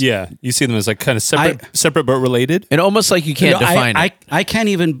conscience. Yeah, you see them as like kind of separate but related. And almost like you can't define it. I can't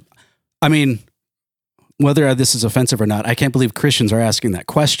even. I mean, whether this is offensive or not, I can't believe Christians are asking that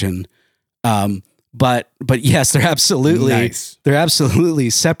question. But yes, they're absolutely Nice. they're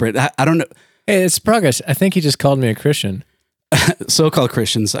absolutely separate. I don't know. Hey, it's progress. I think he just called me a Christian. So-called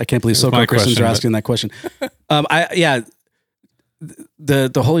Christians. I can't believe It was my so-called Christians question, are but- asking that question.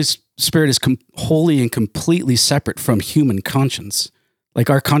 The Holy Spirit is wholly and completely separate from human conscience. Like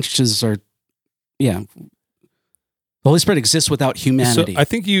our consciences are, the Holy Spirit exists without humanity. So I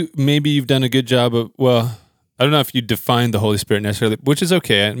think you've done a good job of, well, I don't know if you define the Holy Spirit necessarily, which is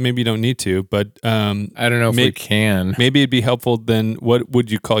okay. Maybe you don't need to, but I don't know if we can. maybe it'd be helpful then. What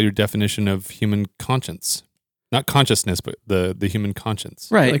would you call your definition of human conscience? Not consciousness, but the human conscience.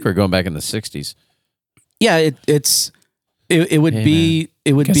 I right. think we're going back in the 60s. Yeah, it would Hey, be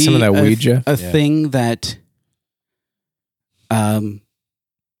it would Got be some of that Ouija? a thing that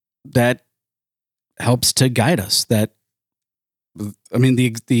that helps to guide us. That I mean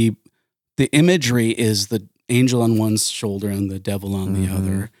the imagery is the angel on one shoulder and the devil on the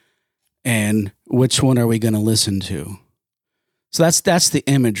other, and which one are we going to listen to? So that's the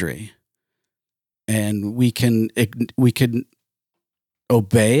imagery, and we can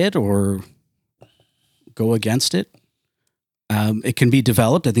obey it or go against it. It can be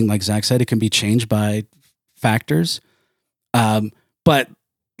developed. I think, like Zach said, it can be changed by factors. But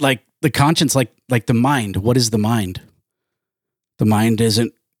like the conscience, like the mind, what is the mind? The mind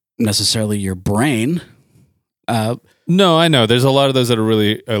isn't necessarily your brain. No, I know. There's a lot of those that are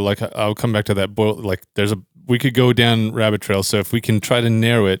really like. I'll come back to that. Like, we could go down rabbit trails. So if we can try to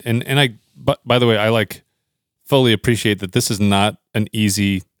narrow it, and I. But by the way, I like fully appreciate that this is not an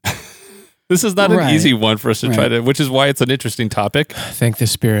easy. This is not an easy one for us to try to, which is why it's an interesting topic. Thank the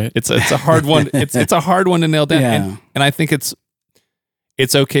Spirit. It's a hard one. It's a hard one to nail down, and I think it's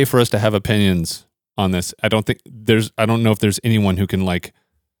okay for us to have opinions on this. I don't know if there's anyone who can like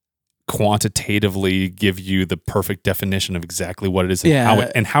quantitatively give you the perfect definition of exactly what it is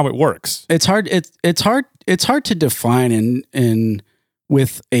and how it works. It's hard. It's hard to define in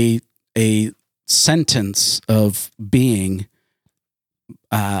with a sentence of being.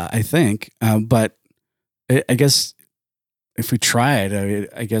 I think, but I guess if we try it,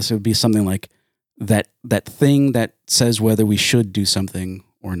 I guess it would be something like that thing that says whether we should do something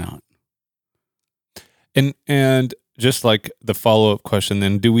or not. And just like the follow-up question,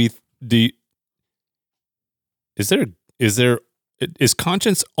 then is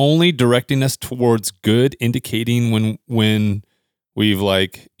conscience only directing us towards good, indicating when we've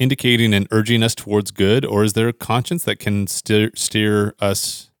like indicating and urging us towards good, or is there a conscience that can steer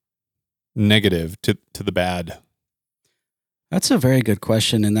us negative to the bad? That's a very good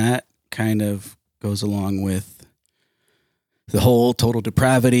question, and that kind of goes along with the whole total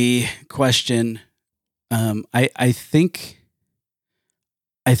depravity question. I think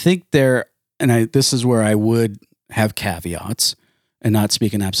there, and this is where I would have caveats and not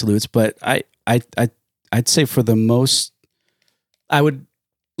speak in absolutes, but I'd say for the most, I would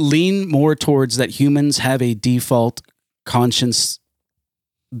lean more towards that humans have a default conscience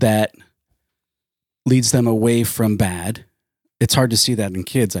that leads them away from bad. It's hard to see that in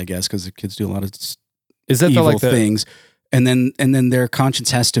kids, I guess, because the kids do a lot of evil things, and then their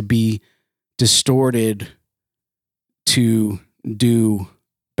conscience has to be distorted to do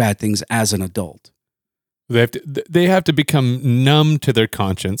bad things as an adult. They have to become numb to their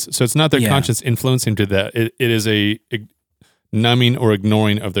conscience. So it's not their conscience influencing to that. It is a numbing or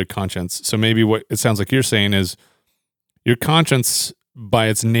ignoring of their conscience. So maybe what it sounds like you're saying is your conscience by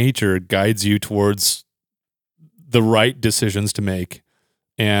its nature guides you towards the right decisions to make.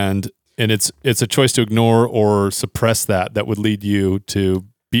 And it's a choice to ignore or suppress that would lead you to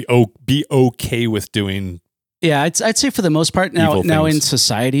be okay with doing. Yeah, I'd say for the most part now in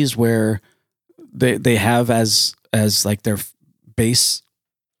societies where they have as like their base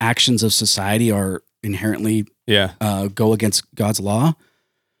actions of society are inherently go against God's law,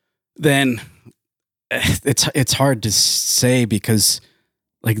 then it's hard to say because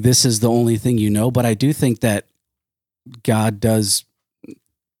like this is the only thing you know. But I do think that God does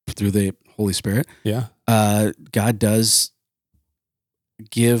through the Holy Spirit. Yeah, God does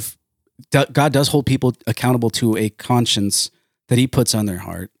hold people accountable to a conscience that He puts on their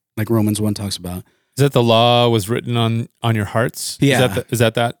heart, like Romans 1 talks about. Is that the law was written on your hearts? Yeah. Is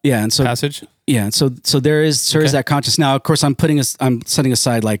that yeah, and so passage? Yeah, so there is that conscience. Now, of course, I'm setting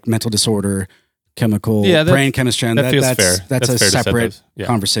aside like mental disorder, chemical, brain chemistry, and that feels fair. That's a fair separate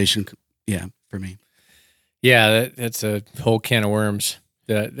conversation. Yeah, for me. Yeah, that's a whole can of worms.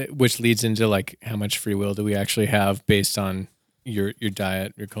 Which leads into like how much free will do we actually have based on your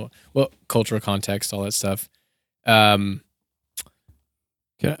diet, your cultural context, all that stuff. I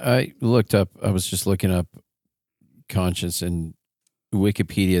was just looking up conscience in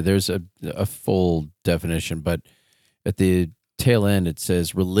Wikipedia. There's a full definition, but at the tail end it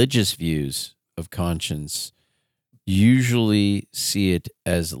says religious views of conscience usually see it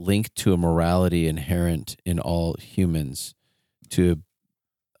as linked to a morality inherent in all humans, to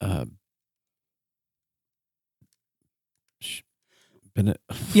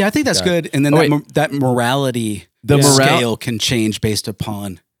yeah, I think that's good. And then that morality scale can change based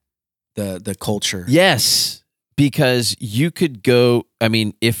upon the culture. Yes, because you could go, I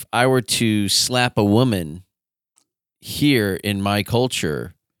mean, if I were to slap a woman here in my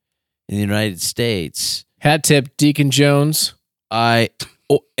culture in the United States, hat tip, Deacon Jones, I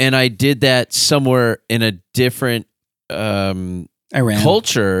did that somewhere in a different Iran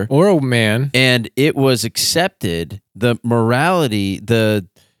culture or a man, and it was accepted. The morality,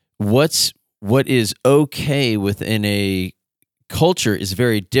 what is okay within a culture is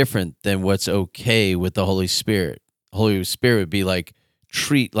very different than what's okay with the Holy Spirit. Holy Spirit would be like,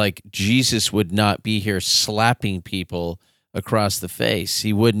 treat like Jesus would not be here slapping people across the face.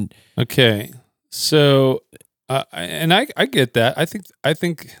 He wouldn't. Okay. So, and I get that. I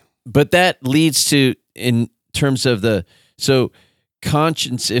think, But that leads to, in terms of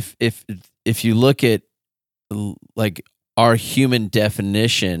conscience, if you look at like our human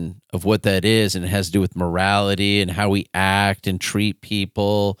definition of what that is, and it has to do with morality and how we act and treat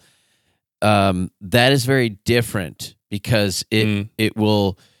people, that is very different, because it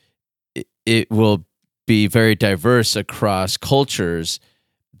will be very diverse across cultures.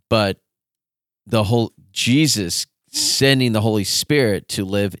 But the whole Jesus sending the Holy Spirit to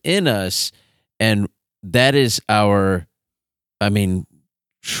live in us, and that is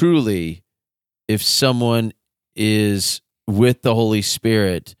truly, if someone is with the Holy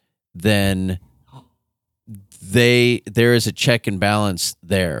Spirit, then there is a check and balance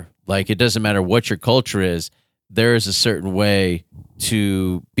there. Like, it doesn't matter what your culture is, there is a certain way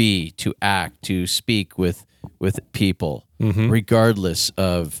to be, to act, to speak with people, regardless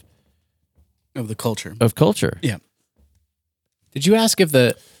of the culture. Yeah. Did you ask if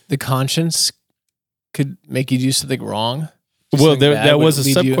the conscience could make you do something wrong? Well, that was a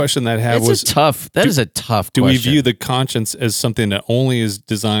sub question that I had. That is a tough do question. we view the conscience as something that only is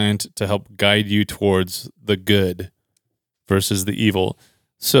designed to help guide you towards the good versus the evil?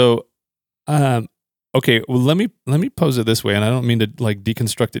 So, okay, well, let me pose it this way, and I don't mean to like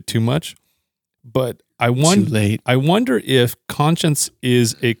deconstruct it too much, but I wonder if conscience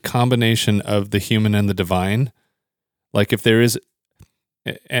is a combination of the human and the divine, like if there is,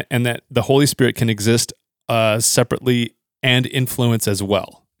 and that the Holy Spirit can exist separately and influence as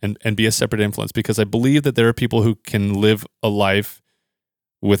well, and be a separate influence, because I believe that there are people who can live a life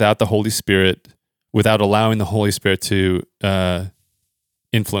without the Holy Spirit, without allowing the Holy Spirit to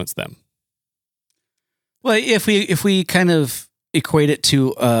influence them. Well, if we kind of equate it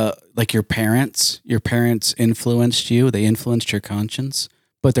to like your parents influenced you, they influenced your conscience,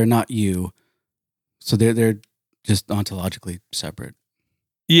 but they're not you, so they're just ontologically separate.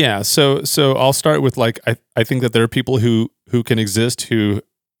 Yeah, so I'll start with like I think that there are people who can exist who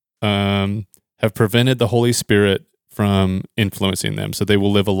have prevented the Holy Spirit from influencing them, so they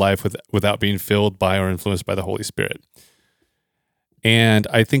will live a life without being filled by or influenced by the Holy Spirit. And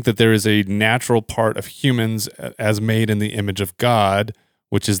I think that there is a natural part of humans as made in the image of God,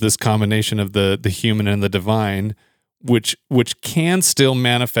 which is this combination of the human and the divine, which can still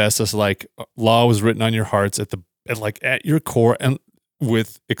manifest as like law was written on your hearts at your core, and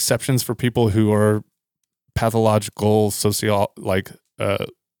with exceptions for people who are pathological,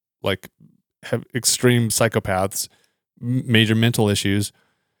 have extreme psychopaths, major mental issues.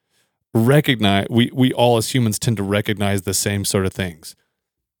 Recognize we all as humans tend to recognize the same sort of things.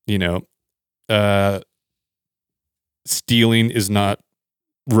 Stealing is not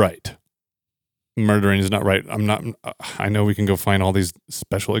right. Murdering is not right. I know we can go find all these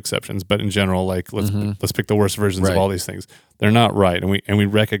special exceptions, but in general, like let's pick the worst versions of all these things. They're not right, and we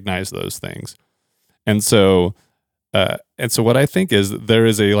recognize those things. And so what I think is there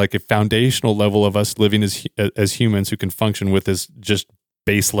is a foundational level of us living as humans who can function with this just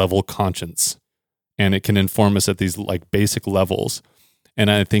base level conscience, and it can inform us at these like basic levels.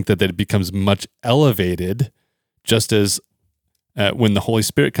 And I think that it becomes much elevated just as when the Holy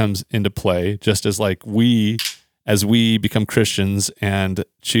Spirit comes into play, just as like as we become Christians and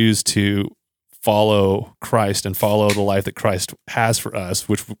choose to follow Christ and follow the life that Christ has for us,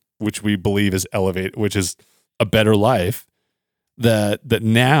 which we believe is elevated, which is a better life, that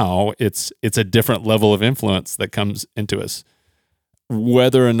now it's a different level of influence that comes into us.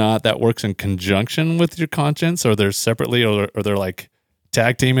 Whether or not that works in conjunction with your conscience, or they're separately, or they're like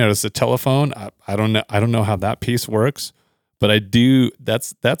tag teaming, or it's a telephone. I don't know. I don't know how that piece works, but I do.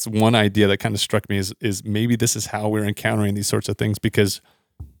 That's one idea that kind of struck me is maybe this is how we're encountering these sorts of things, because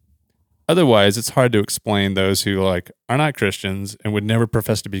otherwise it's hard to explain those who like are not Christians and would never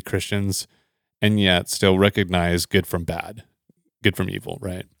profess to be Christians, and yet still recognize good from bad, good from evil,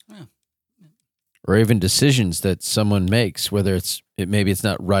 right? Or even decisions that someone makes, whether maybe it's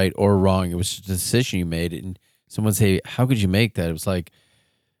not right or wrong. It was just a decision you made, and someone say, "How could you make that?" It was like,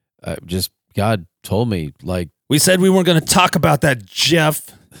 just God told me. Like, we said we weren't going to talk about that, Jeff.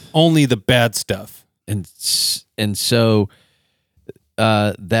 Only the bad stuff. And so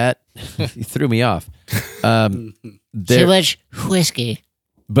that you threw me off. Too much whiskey.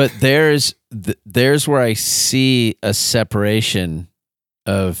 But there's where I see a separation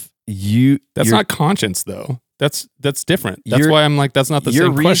of you. That's not conscience, though. That's different. That's why I'm like, that's not the same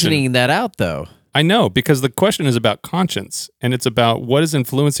question. You're reasoning that out, though. I know, because the question is about conscience, and it's about what is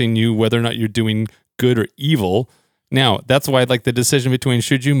influencing you, whether or not you're doing good or evil, Now, that's why like the decision between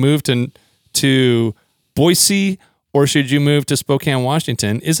should you move to Boise or should you move to Spokane,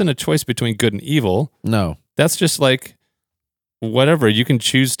 Washington isn't a choice between good and evil. No. That's just like whatever. You can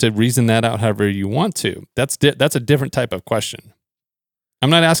choose to reason that out however you want to. That's a different type of question. I'm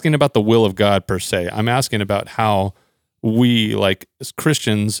not asking about the will of God per se. I'm asking about how we, like as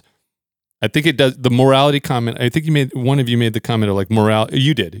Christians, I think it does the morality comment. I think one of you made the comment of like morality.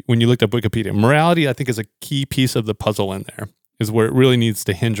 You did when you looked up Wikipedia. Morality, I think, is a key piece of the puzzle in there. Is where it really needs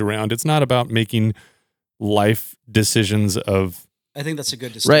to hinge around. It's not about making life decisions of. I think that's a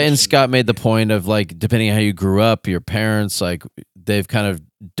good distinction. Right, and Scott made the point of like depending on how you grew up, your parents like they've kind of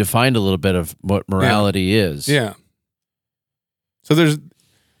defined a little bit of what morality is. Yeah. So there's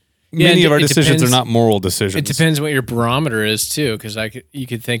many of our decisions are not moral decisions. It depends what your barometer is too, because you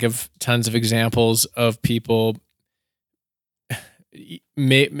could think of tons of examples of people.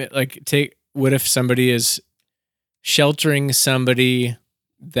 What if somebody is sheltering somebody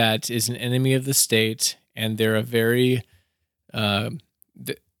that is an enemy of the state, and they're a very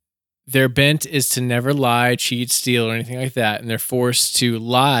their bent is to never lie, cheat, steal, or anything like that, and they're forced to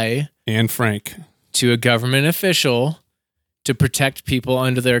lie and frank to a government official to protect people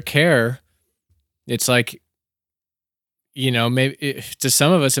under their care. It's like, maybe to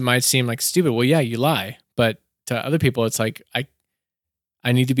some of us it might seem like stupid. Well, yeah, you lie, but to other people it's like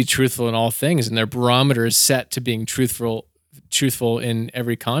I need to be truthful in all things, and their barometer is set to being truthful in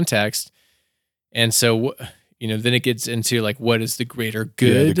every context. And so, then it gets into like, what is the greater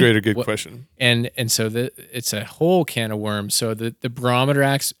good? Yeah, the greater good question. And so it's a whole can of worms. So the barometer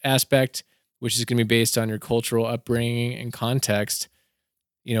aspect, which is going to be based on your cultural upbringing and context,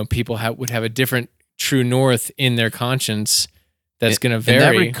 people would have a different true north in their conscience that's going to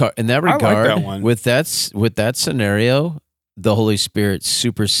vary. In that regard, I like that one. with that scenario, the Holy Spirit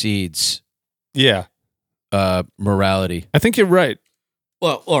supersedes morality. I think you're right.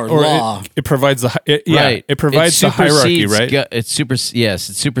 Well, or law. It provides Right. It provides the hierarchy, right? It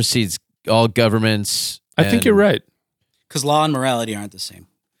supersedes all governments. I think you're right. Because law and morality aren't the same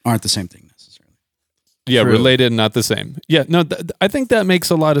thing necessarily. Yeah, True. related, not the same. Yeah, no, I think that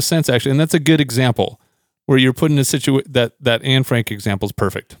makes a lot of sense actually, and that's a good example where you're put in a situation that Anne Frank example is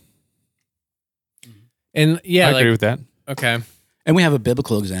perfect. And yeah, I agree with that. Okay. And we have a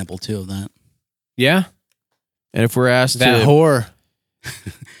biblical example too of that. Yeah. And if we're asked That to whore.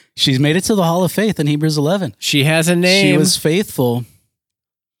 She's made it to the Hall of Faith in Hebrews 11. She has a name. She was faithful.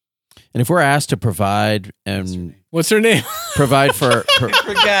 and if we're asked to provide and What's her name? provide for I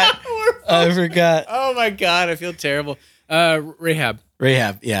forgot. Oh my God, I feel terrible. Rahab.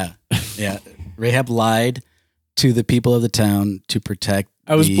 Rahab, yeah. Rahab lied to the people of the town to protect.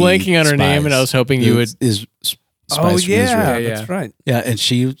 I was the blanking on her name, and I was hoping you would. Spies Oh from yeah, Israel. Yeah. that's right. Yeah, and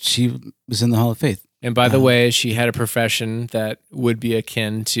she was in the Hall of Faith. And by the way, she had a profession that would be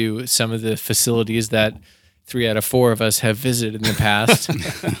akin to some of the facilities that 3 out of 4 of us have visited in the past.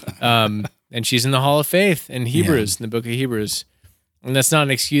 And she's in the Hall of Faith in Hebrews, in the book of Hebrews. And that's not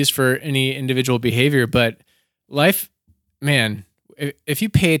an excuse for any individual behavior, but life, man, if you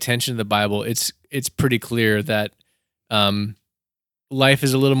pay attention to the Bible, it's pretty clear that life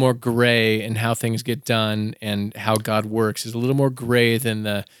is a little more gray in how things get done and how God works is a little more gray than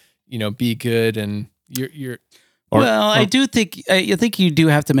the, be good and you're. I do think I think you do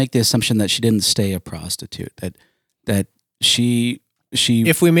have to make the assumption that she didn't stay a prostitute. That she.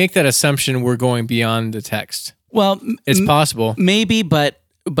 If we make that assumption, we're going beyond the text. Well, It's possible. maybe, but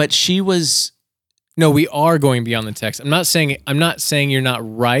she was. No, we are going beyond the text. I'm not saying you're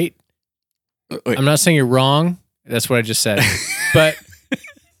not right. Wait. I'm not saying you're wrong. That's what I just said. But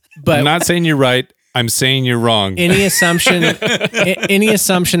I'm not saying you're right. I'm saying you're wrong. any assumption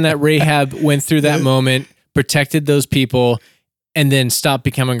that Rahab went through that moment, protected those people, and then stopped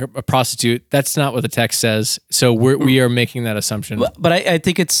becoming a prostitute, that's not what the text says. So we are making that assumption. But I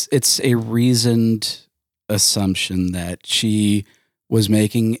think it's a reasoned assumption that she was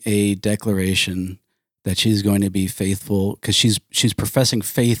making a declaration that she's going to be faithful because she's professing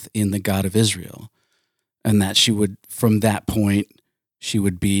faith in the God of Israel, and that she would, from that point, she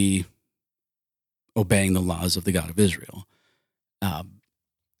would be obeying the laws of the God of Israel.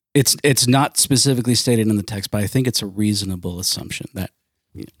 It's not specifically stated in the text, but I think it's a reasonable assumption that.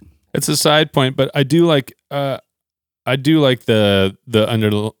 It's a side point, but I do like the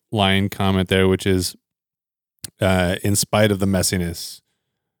underlying comment there, which is in spite of the messiness.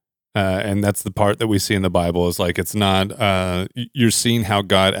 And that's the part that we see in the Bible is like, it's not, you're seeing how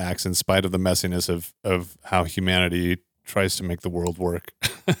God acts in spite of the messiness of how humanity tries to make the world work.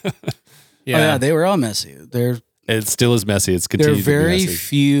 Yeah. Oh, yeah, they were all messy. It still is messy. It's There are continued to be very messy.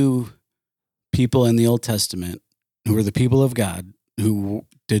 few people in the Old Testament who were the people of God who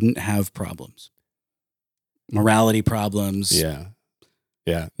didn't have problems, morality problems, Yeah.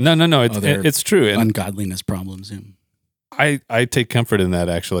 No. Other It's true, and ungodliness problems. I take comfort in that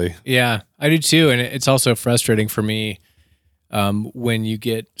actually. Yeah, I do too. And it's also frustrating for me when you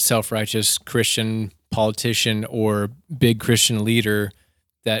get self-righteous Christian politician or big Christian leader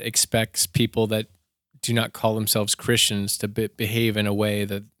that expects people that do not call themselves Christians to behave in a way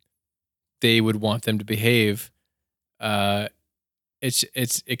that they would want them to behave.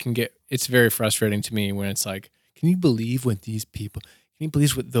 It's very frustrating to me when it's like, can you believe what these people? Can you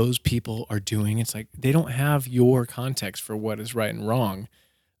believe what those people are doing? It's like they don't have your context for what is right and wrong.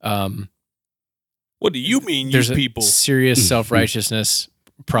 What do you mean, you There's people? a serious self-righteousness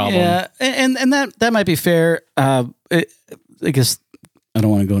problem. Yeah, and that might be fair. I guess I don't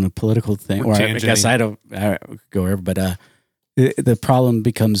want to go into a political thing, or I guess I don't go wherever. But the problem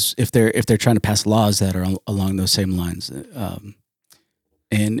becomes if they're trying to pass laws that are along those same lines,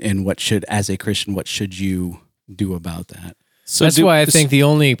 and what should, as a Christian, what should you do about that? So That's why I think the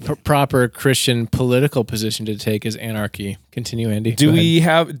only proper Christian political position to take is anarchy. Continue, Andy. Do Go ahead. we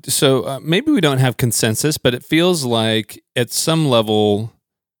have, so maybe we don't have consensus, but it feels like at some level,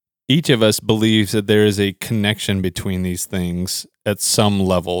 each of us believes that there is a connection between these things at some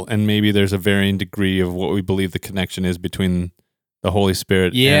level. And maybe there's a varying degree of what we believe the connection is between the Holy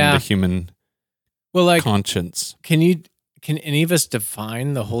Spirit and the human conscience. Can any of us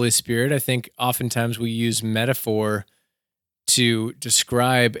define the Holy Spirit? I think oftentimes we use metaphor to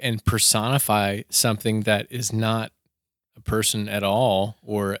describe and personify something that is not a person at all,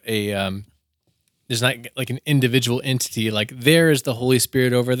 or there's not like an individual entity. Like there is the Holy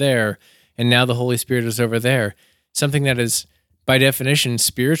Spirit over there, and now the Holy Spirit is over there. Something that is by definition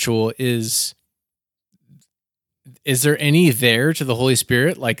spiritual is there any there to the Holy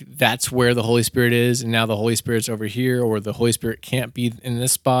Spirit? Like that's where the Holy Spirit is, and now the Holy Spirit's over here, or the Holy Spirit can't be in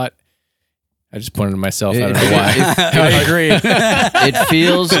this spot. I just pointed to myself. I don't know why. I agree. It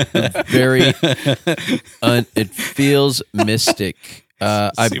feels very, it feels mystic.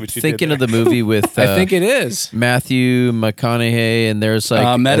 I'm thinking of the movie with I think it is. Matthew McConaughey, and there's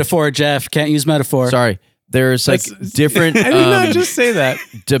like metaphor, Jeff. Can't use metaphor. Sorry, there's like different I did not just say that.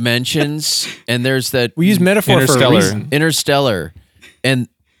 dimensions, and there's that We use metaphor for a reason. Interstellar, and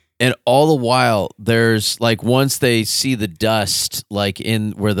all the while there's like once they see the dust, like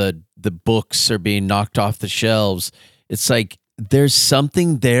in where the books are being knocked off the shelves, it's like there's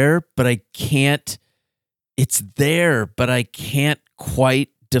something there, but I can't. It's there, but I can't quite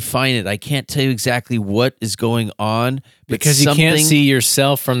define it. I can't tell you exactly what is going on Because you can't see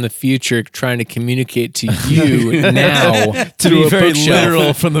yourself from the future trying to communicate to you now to through be a very bookshelf.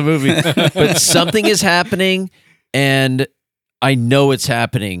 literal from the movie. But something is happening, and I know it's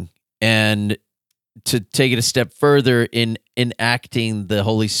happening. And to take it a step further in enacting the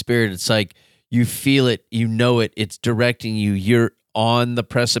Holy Spirit, it's like you feel it, you know it, it's directing you. You're on the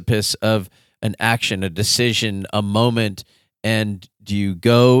precipice of an action, a decision, a moment, and do you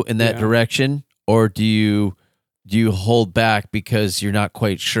go in that direction, or do you hold back because you're not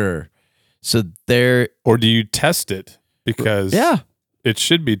quite sure? So there, or do you test it because it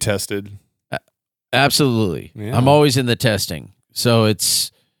should be tested? Absolutely. Yeah. I'm always in the testing, so it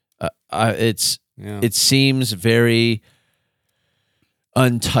seems very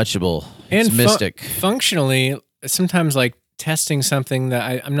untouchable. It's And mystic. Functionally, sometimes like testing something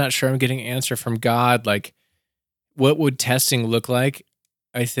that I'm not sure I'm getting an answer from God. Like, what would testing look like?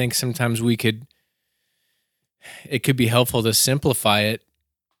 I think sometimes it could be helpful to simplify it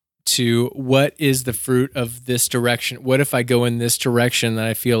to what is the fruit of this direction? What if I go in this direction that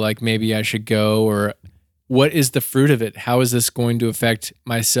I feel like maybe I should go, or what is the fruit of it? How is this going to affect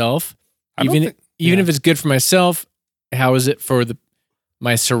myself? Even if it's good for myself, how is it for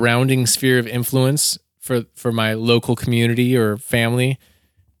my surrounding sphere of influence, for my local community or family?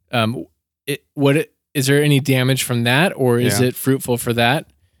 Is there any damage from that, or is it fruitful for that?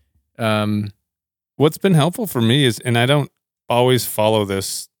 What's been helpful for me is, and I don't always follow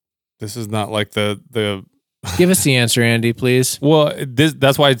this. This is not like the. Give us the answer, Andy, please. Well,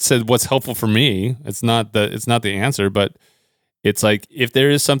 that's why I said what's helpful for me. It's not the answer, but it's like if there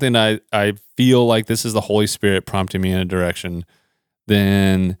is something I feel like this is the Holy Spirit prompting me in a direction,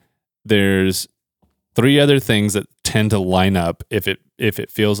 then there's 3 other things that tend to line up if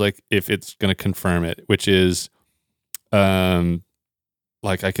it feels like if it's going to confirm it, which is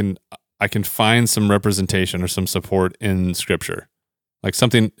like I can find some representation or some support in Scripture, like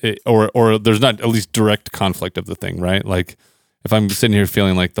something, or there's not at least direct conflict of the thing, right? Like if I'm sitting here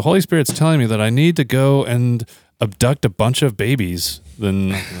feeling like the Holy Spirit's telling me that I need to go and abduct a bunch of babies, then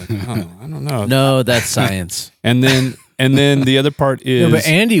like, I don't know. No, that's science. And then the other part is, No, but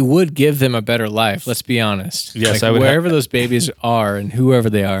Andy would give them a better life. Let's be honest. Yes, Like, I would wherever those babies are and whoever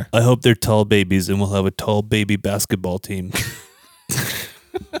they are. I hope they're tall babies, and we'll have a tall baby basketball team.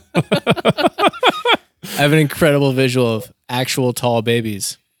 I have an incredible visual of actual tall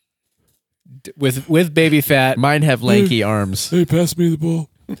babies with baby fat. Mine have lanky arms. hey, pass me the ball.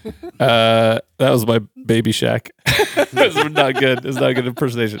 That was my baby Shaq. That's not good. It's not a good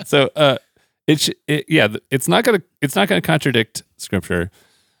impersonation. So, it's not gonna contradict scripture.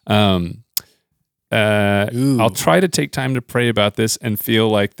 I'll try to take time to pray about this and feel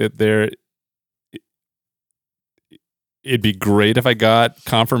like that it'd be great if I got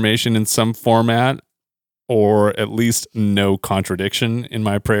confirmation in some format, or at least no contradiction in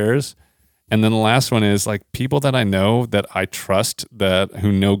my prayers. And then the last one is like people that I know that I trust, that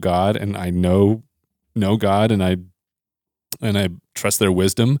who know God, and I know God, and I trust their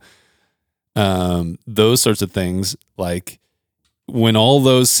wisdom. Those sorts of things, like when all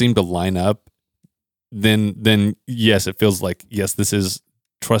those seem to line up, then yes, it feels like, yes, this is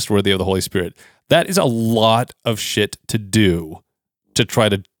trustworthy of the Holy Spirit. That is a lot of shit to do to try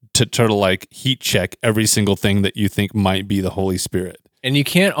to like heat check every single thing that you think might be the Holy Spirit. And you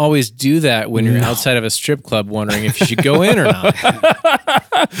can't always do that when you're outside of a strip club wondering if you should go in or not.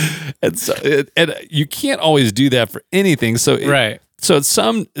 and you can't always do that for anything. So Right. So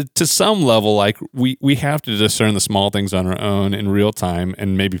to some level, like we have to discern the small things on our own in real time,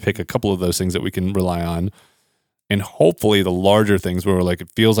 and maybe pick a couple of those things that we can rely on. And hopefully the larger things where like it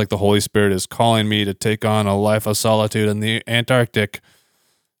feels like the Holy Spirit is calling me to take on a life of solitude in the Antarctic.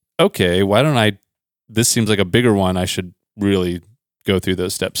 Okay, why don't this seems like a bigger one. I should really go through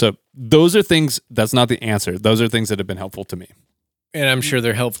those steps. So those are things, that's not the answer. Those are things that have been helpful to me. And I'm sure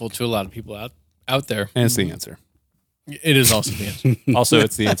they're helpful to a lot of people out there. And it's the answer. It is also the answer. Also,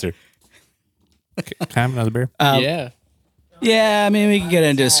 it's the answer. Okay, can I have another beer? Yeah. Yeah, I mean, we can get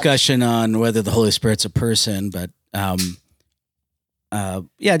into discussion on whether the Holy Spirit's a person, but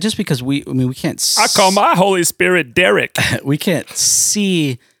yeah, just because we can't. I call my Holy Spirit Derek. we can't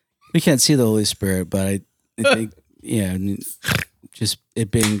see the Holy Spirit, but I think just it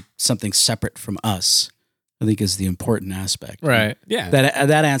being something separate from us, I think is the important aspect. Right. Yeah.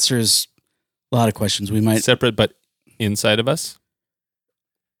 That answers a lot of questions. We might Separate but inside of us.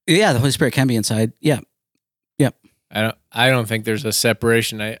 Yeah, the Holy Spirit can be inside. Yeah. I don't think there's a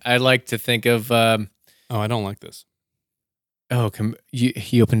separation. I like to think of Oh, I don't like this.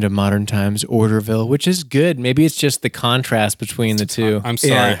 he opened to Modern Times Orderville, which is good. Maybe it's just the contrast between the two. I'm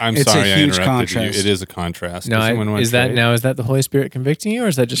sorry. Yeah, I'm it's a sorry I huge interrupted contrast. you. It is a contrast. No, Does someone want is to that try? now? Is that the Holy Spirit convicting you, or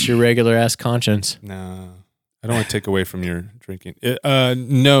is that just your regular ass conscience? No. I don't want to take away from your drinking.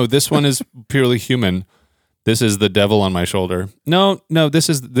 No, this one is purely human. This is the devil on my shoulder. No, this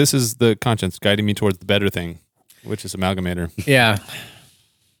is the conscience guiding me towards the better thing, which is Amalgamator.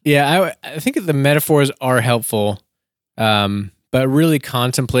 Yeah, I think the metaphors are helpful, but really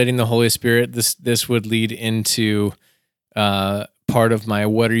contemplating the Holy Spirit. This would lead into part of my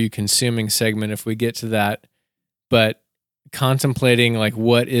 "What are you consuming?" segment if we get to that, but contemplating like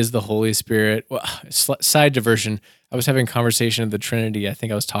what is the Holy Spirit. Well, side diversion. I was having a conversation of the Trinity. I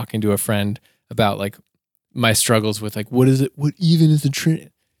think I was talking to a friend about like my struggles with like what is it? What even is the Trinity?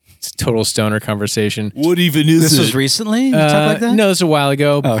 It's a total stoner conversation. What even is This it? was recently? You talked like that? No, it's a while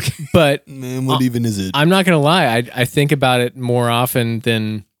ago. Oh, okay. But Man, what even is it? I'm not gonna lie. I think about it more often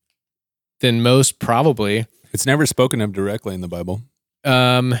than most probably. It's never spoken of directly in the Bible.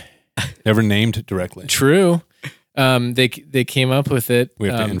 Never named directly. True. They came up with it We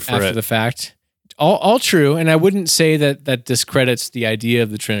have to infer after it. the fact. All true, and I wouldn't say that discredits the idea of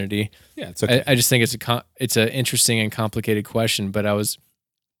the Trinity. Yeah, it's okay. I just think it's an interesting and complicated question. But I was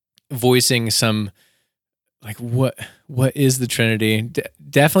voicing some like what is the Trinity?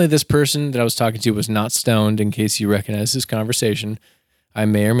 Definitely, this person that I was talking to was not stoned. In case you recognize this conversation, I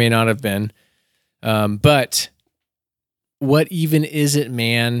may or may not have been. But what even is it,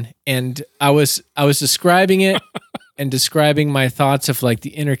 man? And I was describing it and describing my thoughts of like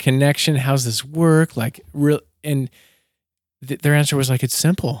the interconnection. How's this work? Like real, and their answer was like, it's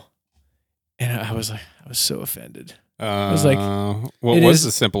simple. And I was so offended. was like, what it was is-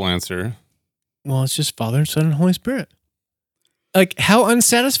 the simple answer? Well, it's just Father, Son, and Holy Spirit. Like, how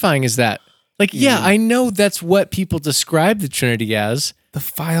unsatisfying is that? Like, yeah, I know that's what people describe the Trinity as, The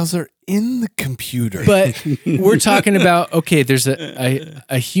files are in the computer. but we're talking about, okay, there's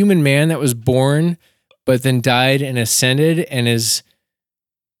a human man that was born, but then died and ascended and is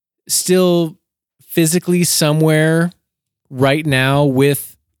still physically somewhere right now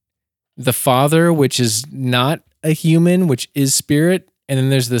with the Father, which is not a human, which is spirit, and then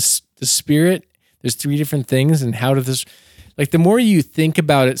there's the spirit. There's three different things, and how does this? Like, the more you think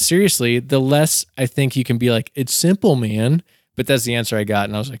about it seriously, the less I think you can be like, it's simple, man. But that's the answer I got,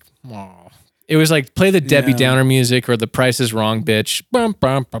 and I was like, oh. It was like, play the Debbie Downer music or the Price is Wrong, bitch. Bum,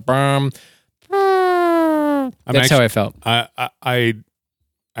 bum, bum, bum. That's how I felt.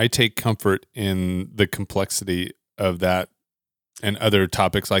 I take comfort in the complexity of that and other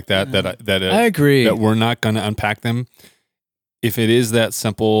topics like that. I agree that we're not going to unpack them. If it is that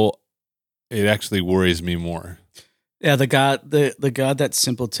simple, it actually worries me more. Yeah, the God that's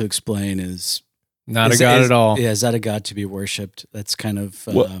simple to explain is not a God at all. Yeah, is that a God to be worshipped? That's kind of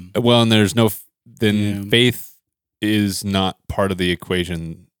well, and there's faith is not part of the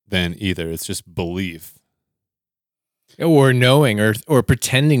equation then either. It's just belief. Or knowing or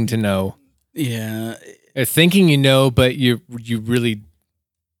pretending to know. Yeah. Or thinking you know, but you really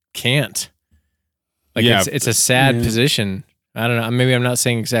can't. Like, it's a sad position. I don't know. Maybe I'm not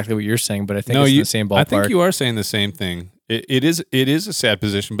saying exactly what you're saying, but I think it's in the same ballpark. I think you are saying the same thing. It is a sad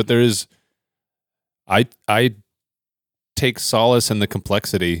position, but there is I take solace in the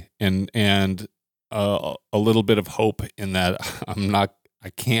complexity and a little bit of hope in that I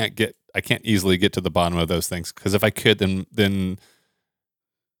can't easily get to the bottom of those things, because if I could, then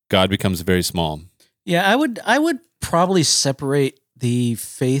God becomes very small. Yeah, I would probably separate the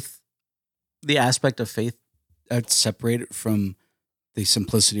aspect of faith. I'd separate it from the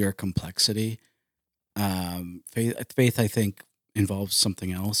simplicity or complexity. Faith, I think, involves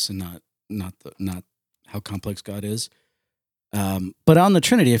something else, and not how complex God is. But on the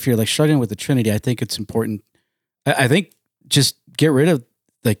Trinity, if you're like struggling with the Trinity, I think it's important. I think just get rid of,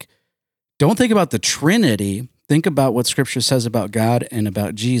 like, don't think about the Trinity. Think about what Scripture says about God and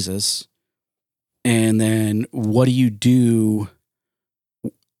about Jesus. And then what do you do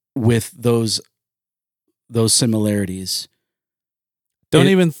with those similarities? Don't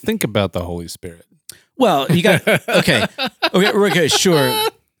even think about the Holy Spirit. Well, you got okay, sure.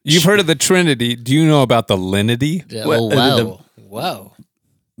 You've heard of the Trinity. Do you know about the Linity? Oh, wow. Whoa.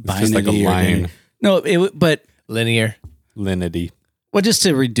 It's just like a line. No, but Linear. Linity. Well, just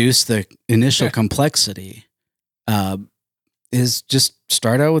to reduce the initial complexity, is just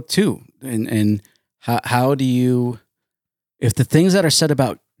start out with two. And how do you, if the things that are said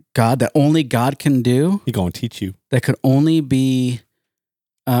about God that only God can do, He's going to teach you. that could only be,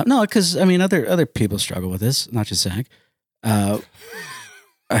 no, because I mean, other people struggle with this, not just Zach.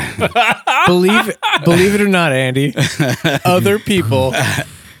 Believe it or not, Andy, other people.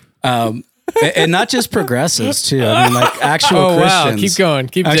 And not just progressives too. I mean, like actual Wow, Christians. keep going,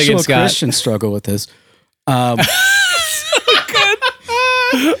 keep Actual digging, Scott. Christians struggle with this.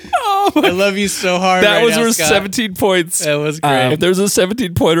 I love you so hard. That right was now, worth Scott. 17 points. That was great. If there's a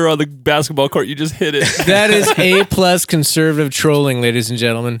 17-pointer on the basketball court, you just hit it. That is A+ conservative trolling, ladies and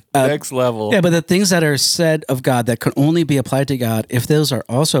gentlemen. Next level. Yeah, but the things that are said of God that could only be applied to God, if those are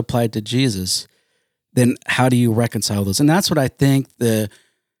also applied to Jesus, then how do you reconcile those? And that's what I think the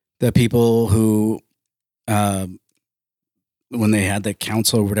people who, when they had the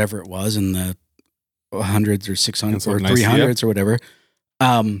council or whatever it was in the hundreds or 600s or 300s or whatever,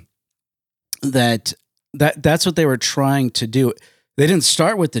 that's what they were trying to do. They didn't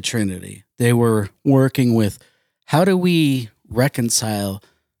start with the Trinity. They were working with, how do we reconcile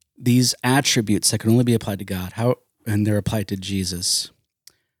these attributes that can only be applied to God? And they're applied to Jesus.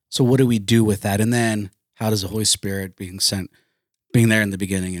 So what do we do with that? And then how does the Holy Spirit being there in the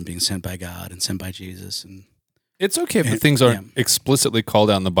beginning and being sent by God and sent by Jesus? And it's okay if the things aren't explicitly called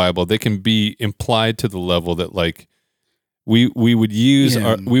out in the Bible. They can be implied to the level that, like, we would use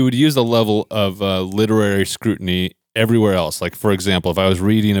the level of literary scrutiny everywhere else. Like, for example, if I was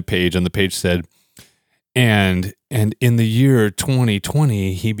reading a page and the page said, and in the year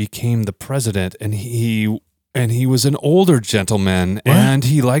 2020 he became the president, and he was an older gentleman, and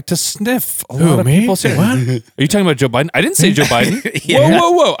he liked to sniff. A lot of people say, "What? Are you talking about Joe Biden?" I didn't say Joe Biden.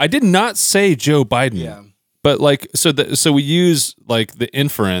 Whoa! I did not say Joe Biden. Yeah. But like, so we use, like, the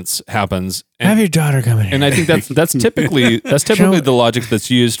inference happens. Have your daughter come in here. And I think that's typically the logic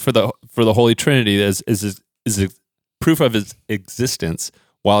that's used for the Holy Trinity is a proof of its existence.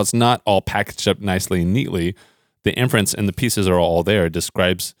 While it's not all packaged up nicely and neatly, the inference and the pieces are all there. It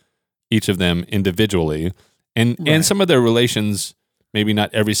describes each of them individually, and some of their relations. Maybe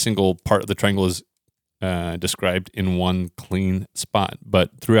not every single part of the triangle is described in one clean spot,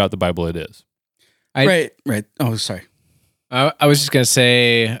 but throughout the Bible it is. Right. Oh, sorry. I was just going to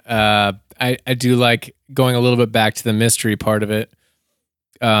say, I do like going a little bit back to the mystery part of it.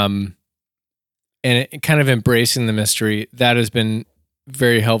 And it kind of embracing the mystery. That has been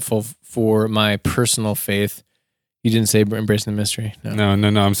very helpful for my personal faith. You didn't say embracing the mystery. No.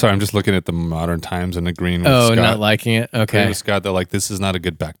 I'm sorry. I'm just looking at the modern times and agreeing with Oh, Scott. not liking it. Agreeing Okay. with Scott that like this is not a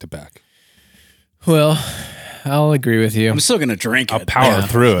good back to back. Well, I'll agree with you. I'm still gonna drink I'll it. power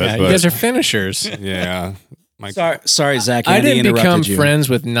through it. Yeah, but you guys are finishers. yeah. Sorry, Zach. I Andy didn't become interrupted you. friends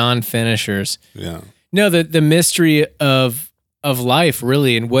with non-finishers. Yeah. No, the mystery of life,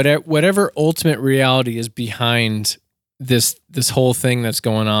 really, and whatever ultimate reality is behind this whole thing that's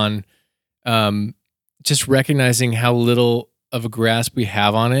going on. Just recognizing how little of a grasp we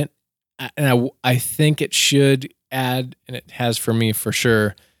have on it, and I think it should add, and it has for me for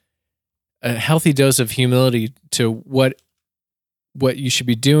sure, a healthy dose of humility to what you should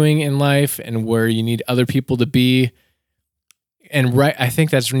be doing in life and where you need other people to be. And I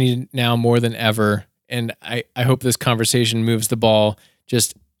think that's needed now more than ever. And I hope this conversation moves the ball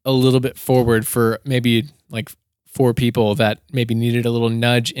just a little bit forward for maybe like 4 people that maybe needed a little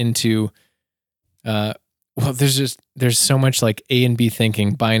nudge into, there's so much like A and B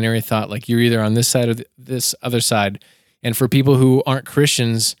thinking, binary thought, like you're either on this side or this other side. And for people who aren't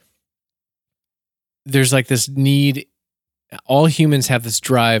Christians, there's like this need. All humans have this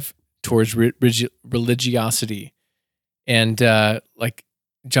drive towards religiosity. And like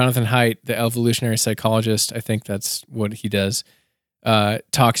Jonathan Haidt, the evolutionary psychologist, I think that's what he does,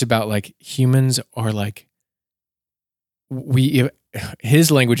 talks about like humans are like,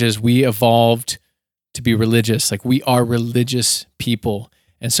 his language is we evolved to be religious. Like we are religious people.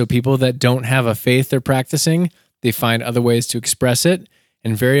 And so people that don't have a faith they're practicing, they find other ways to express it.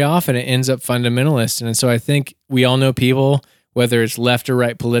 And very often it ends up fundamentalist. And so I think we all know people, whether it's left or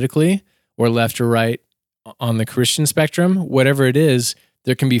right politically or left or right on the Christian spectrum, whatever it is,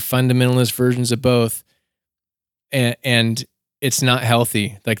 there can be fundamentalist versions of both. And it's not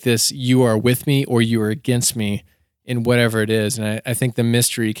healthy. Like this, you are with me or you are against me in whatever it is. And I think the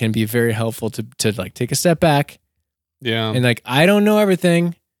mystery can be very helpful to like take a step back. Yeah. And like, I don't know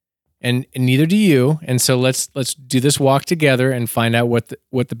everything and neither do you. And so let's do this walk together and find out what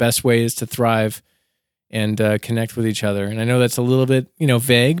the best way is to thrive and connect with each other. And I know that's a little bit,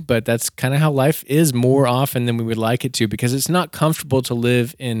 vague, but that's kind of how life is more often than we would like it to, because it's not comfortable to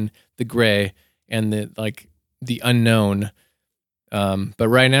live in the gray and the unknown. But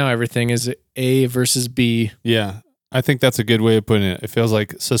right now everything is A versus B. Yeah. I think that's a good way of putting it. It feels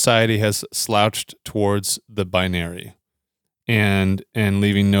like society has slouched towards the binary and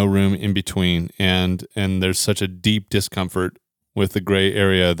leaving no room in between. And there's such a deep discomfort with the gray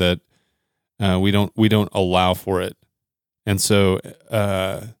area that we don't allow for it. And so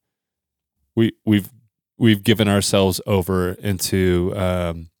we've given ourselves over into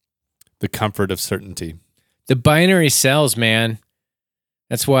the comfort of certainty. The binary sells, man.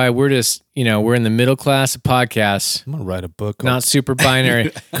 That's why we're just, we're in the middle class of podcasts. I'm gonna write a book. Not super binary.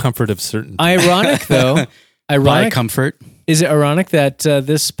 Comfort of certainty. Ironic though. By comfort. Is it ironic that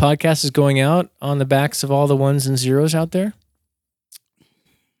this podcast is going out on the backs of all the ones and zeros out there?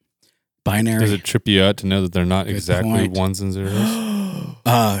 Binary. Does it trip you out to know that they're not Good exactly point. ones and zeros?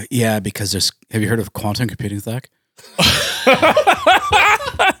 Yeah, because have you heard of quantum computing, Zach?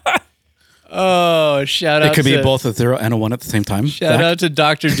 Oh, shout out! It could be both a 0 and a 1 at the same time. Shout Zach? out to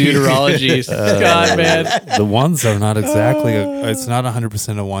Dr. Deuterology. God, man. The ones are not exactly. It's not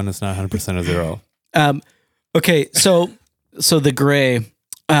 100% a 1. It's not 100% a 0. Okay, so the gray,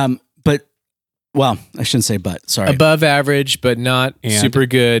 but well, I shouldn't say but. Sorry, Above average, but not And- super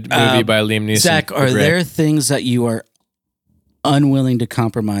good movie by Liam Neeson. Zach, are The Gray. there things that you are unwilling to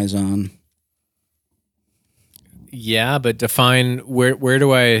compromise on? Yeah, but define where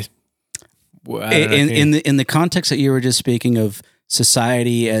do I? In the context that you were just speaking of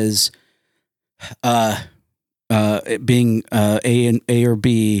society as it being A or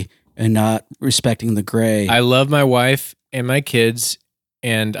B and not respecting the gray. I love my wife and my kids,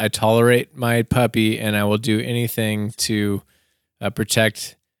 and I tolerate my puppy, and I will do anything to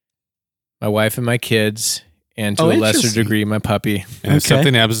protect my wife and my kids, and to Oh, a lesser interesting. degree, my puppy. And if Okay.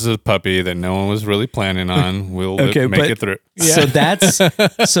 something happens to the puppy that no one was really planning on, we'll Okay, make but- it through. So that's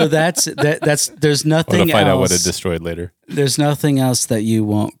there's Or nothing to find out what it else. destroyed later. There's nothing else that you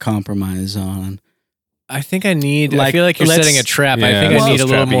won't compromise on. I think I need. I Like, feel like you're let's- setting a trap. I Yeah, think I well- need a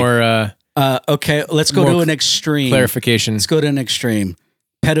little trappy. more Okay, let's go More to an extreme. clarification. Let's go to an extreme.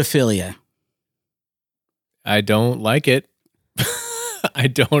 Pedophilia. I don't like it. I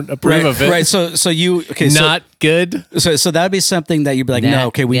don't approve of it. Right. So you okay? Not good. So that would be something that you'd be like, Not no,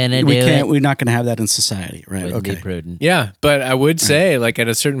 okay, we gonna can't. do it. We're not going to have that in society, right? Wouldn't be Okay. prudent. Yeah, but I would say, like, at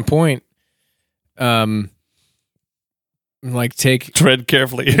a certain point, like take. Tread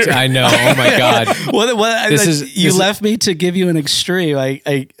carefully. I know. Oh my god. Well, This is- you this is- left me to give you an extreme. I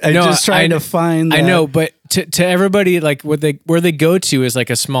No, just trying to find. I know, but to everybody, like where they go to is like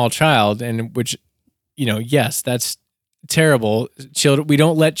a small child, and which, yes, that's terrible. Children, we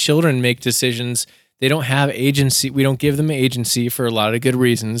don't let children make decisions. They don't have agency. We don't give them agency for a lot of good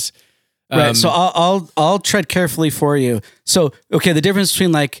reasons. Right. So I'll tread carefully for you. So, okay, the difference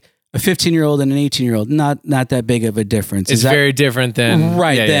between like a 15-year-old and an 18-year-old, not that big of a difference. It's very different than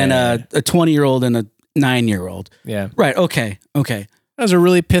a 20-year-old and a 9-year-old. Yeah. Right. Okay. That was a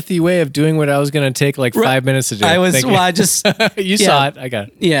really pithy way of doing what I was going to take like 5 minutes to do. I just you saw it. I got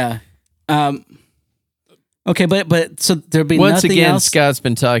it. Yeah. Okay, but so there'll be Once nothing again, else. Scott's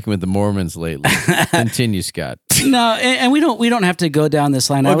been talking with the Mormons lately. Continue, Scott. No, and we don't have to go down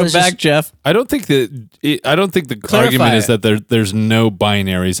this line. Welcome back, Jeff. I don't think the argument is that there's no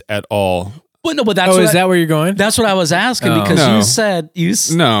binaries at all. But no, but that's is that where you're going? That's what I was asking because No. you said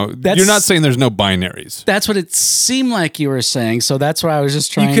No, you're not saying there's no binaries. That's what it seemed like you were saying. So that's what I was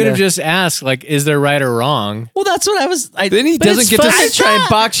just trying. You could have just asked, like, is there right or wrong? Well, that's what I was. Then he doesn't get to try and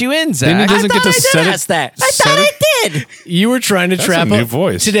box you in, Zach. Then he doesn't get to set it. that. I thought I did. You were trying to trap a new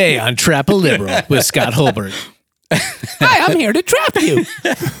voice. Today on Trap a Liberal with Scott Holbert. Hi, I'm here to trap you.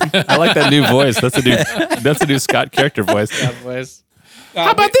 I like that new voice. That's a new Scott character voice.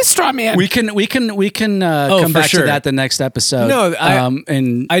 How about this straw man? We can come for back sure. to that the next episode. No,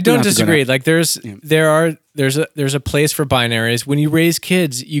 and I don't we have to go disagree. down. Like there's a place for binaries. When you raise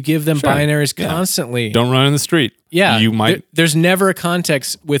kids, you give them binaries constantly. Don't run in the street. Yeah, you might. There's never a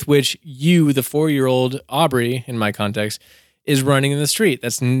context with which you, the 4-year-old Aubrey, in my context, is running in the street.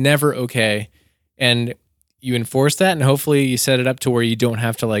 That's never okay. And you enforce that, and hopefully you set it up to where you don't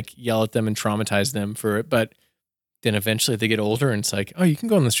have to like yell at them and traumatize them for it. But then eventually they get older, and it's like, oh, you can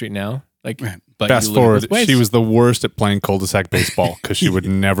go on the street now. Like, but Fast you live forward, with weights. she was the worst at playing cul-de-sac baseball because she would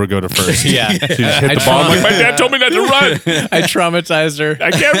never go to first. Yeah. She just hit the ball. I'm like, my dad told me not to run. I traumatized her.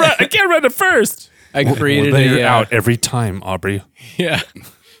 I can't run. I can't run to first. I created Well, then you're a out every time, Aubrey. Yeah,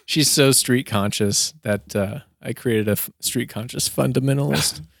 she's so street conscious that I created a street conscious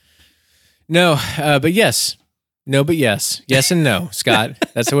fundamentalist. No, but yes. No, but yes. Yes and no, Scott.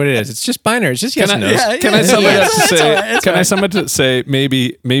 That's what it is. It's just binary. It's just yes and no. Can I sum it up to say? Can I sum it to say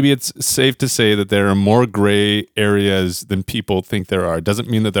maybe it's safe to say that there are more gray areas than people think there are. It doesn't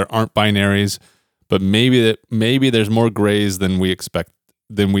mean that there aren't binaries, but maybe there's more grays than we expect,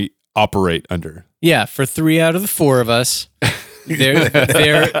 than we operate under. Yeah, for 3 out of the 4 of us, there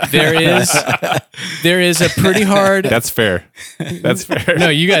is a pretty hard. That's fair. That's fair. No,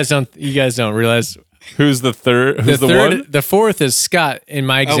 you guys don't realize. Who's the third? Who's the one? The fourth is Scott. In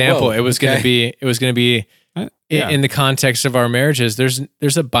my example, whoa, it was going to be in the context of our marriages.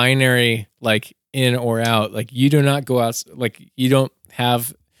 There's a binary like in or out. Like you do not go out. Like you don't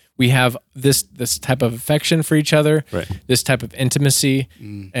have. We have this type of affection for each other. Right. This type of intimacy.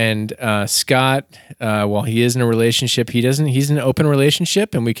 And Scott, while he is in a relationship, he's in an open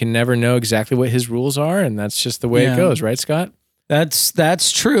relationship, and we can never know exactly what his rules are, and that's just the way it goes, right, Scott?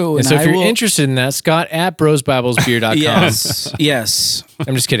 That's true. And so if you're interested in that, Scott at brosbiblesbeer.com. Yes.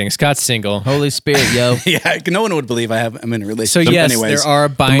 I'm just kidding. Scott's single. Holy Spirit, yo. Yeah, no one would believe I'm in a So relationship. yes, anyways. there are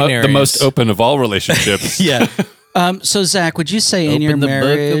binaries. The most open of all relationships. Yeah. So Zach, would you say in Open your the book of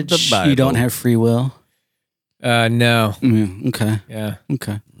marriage the Bible. you don't have free will? No. Okay. Yeah.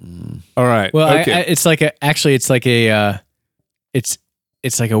 Okay. All right. Well, okay. it's like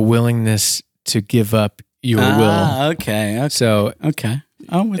a willingness to give up your will. Okay. So Okay.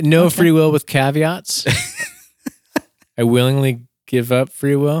 no free will with caveats. I willingly give up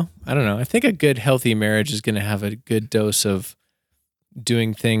free will. I don't know. I think a good, healthy marriage is going to have a good dose of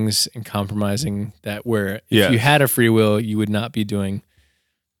doing things and compromising that where if you had a free will, you would not be doing.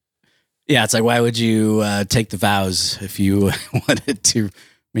 Yeah, it's like, why would you take the vows if you wanted to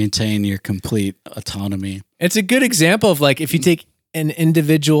maintain your complete autonomy? It's a good example of like, if you take an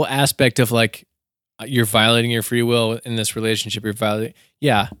individual aspect of like, you're violating your free will in this relationship, you're violating,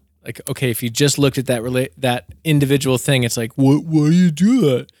 like, okay, if you just looked at that individual thing, it's like, why do you do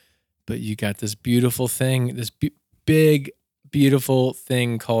that? But you got this beautiful thing, this big, beautiful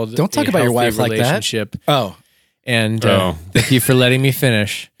thing called Don't talk a about your healthy wife like that. relationship. Oh. And thank you for letting me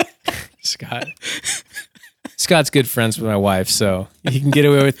finish, Scott. Scott's good friends with my wife, so he can get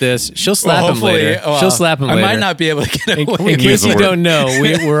away with this. She'll slap him later. She'll slap him later. I might not be able to get away In case you don't know,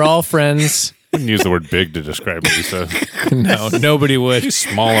 we're all friends. I wouldn't use the word big to describe Lisa. No, nobody would. She's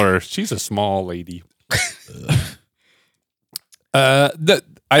smaller. She's a small lady. I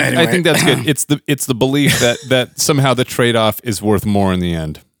think that's good. It's the belief that somehow the trade-off is worth more in the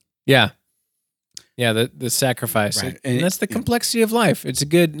end. Yeah. Yeah, the sacrifice. Right. And that's the complexity of life. It's a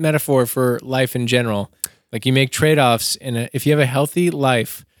good metaphor for life in general. Like you make trade-offs if you have a healthy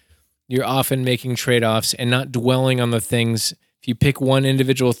life, you're often making trade-offs and not dwelling on the things. If you pick one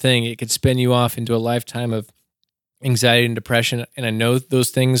individual thing, it could spin you off into a lifetime of anxiety and depression. And I know those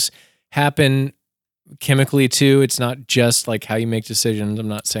things happen chemically too. It's not just like how you make decisions. I'm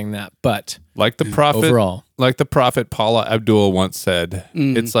not saying that, but Like the prophet, overall, like the prophet Paula Abdul once said,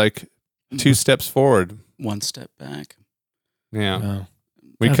 it's like 2 steps forward. One step back. Yeah. wow.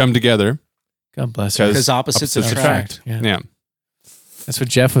 We come together. God bless her. Because opposites attract. Yeah. Yeah. That's what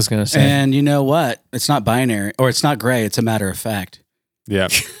Jeff was going to say. And you know what? It's not binary, or it's not gray. It's a matter of fact. Yeah.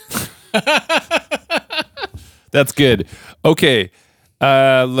 That's good. Okay.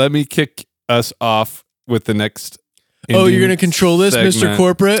 Let me kick us off with the next. Oh, you're ending going to control this, Mr. segment.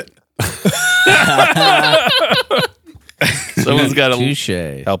 Corporate? Someone's got to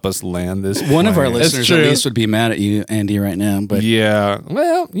Touche. help us land this. One of our plane. listeners at true. least would be mad at you, Andy, right now. But Yeah.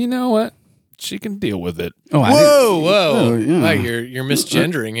 Well, you know what? She can deal with it. oh, I Whoa. Oh, yeah. Wow, you're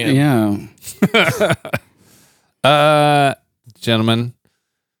misgendering him. yeah. Gentlemen,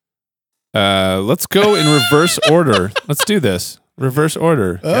 let's go in reverse order. Let's do this. Reverse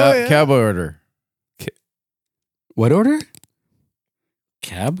order. Cowboy order. What order?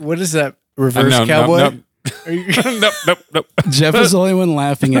 Cab. What is that? Reverse No, cowboy? No, Are you- nope. Jeff was the only one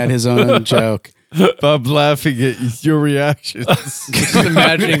laughing at his own joke. I'm laughing at your reactions. Just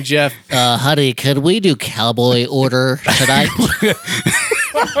imagining Jeff. Honey, can we do cowboy order tonight?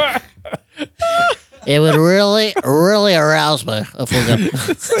 It would really, really arouse me if we're going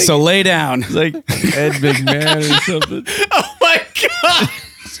to. So lay down. like Ed McMahon or something. Oh my God.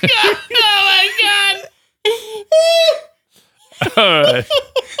 Oh my God. All right.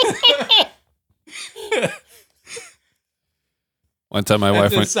 One time my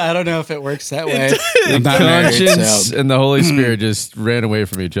wife went. I don't know if it works that way. I'm not married, Conscience so. and the Holy Spirit just ran away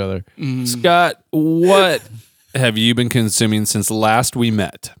from each other. Scott, what have you been consuming since last we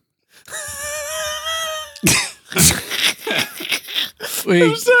met?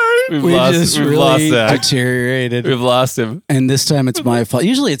 I'm sorry. We've We lost- just we've really lost that. deteriorated. We've lost him. And this time it's my fault.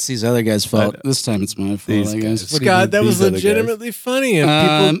 Usually it's these other guys' fault. This time it's my fault, These I guess. guys. Scott, that was These other guys. legitimately funny.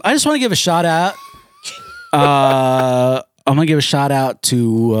 And people. I just want to give a shout out. I'm going to give a shout out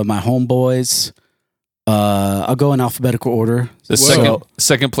to my homeboys. I'll go in alphabetical order. The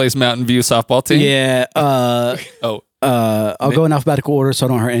second place Mountain View softball team. Yeah. Oh. I'll go in alphabetical order so I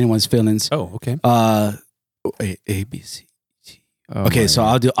don't hurt anyone's feelings. Oh. Okay. A, B, C. Okay, so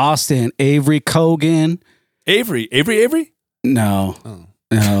I'll do Austin, Avery, Kogan. Avery. No. Oh.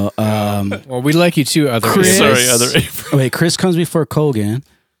 No. Well, we like you too, other Chris. Sorry, other Avery. Wait, Chris comes before Kogan.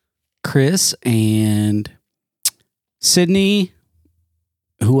 Chris and Sydney.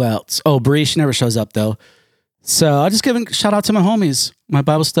 Who else? Oh, Bree. She never shows up though. So I'll just give a shout out to my homies, my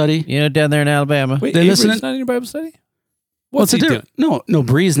Bible study. You know, down there in Alabama. Wait, They're Avery's listening- not in your Bible study? What's What's he it doing? No,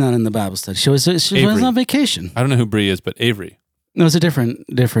 Bree's not in the Bible study. She was Avery. on vacation. I don't know who Bree is, but Avery. No, it's a different.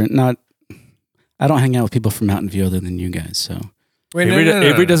 Not. I don't hang out with people from Mountain View other than you guys. So. Wait,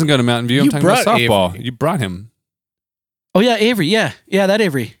 Avery doesn't go to Mountain View. I'm You talking about brought softball. Avery. You brought him. Oh yeah, Avery. Yeah, that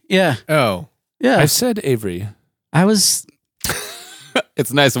Avery. Yeah, Oh. yeah. I said Avery. I was.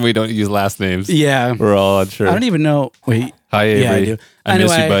 It's nice when we don't use last names. Yeah. We're all unsure. I don't even know. Wait. Hi, Avery. Yeah, I do. I miss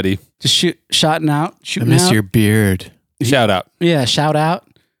you, Anyway. buddy. Just shouting out. I Shooting miss out. your beard. Shout out. Yeah, shout out.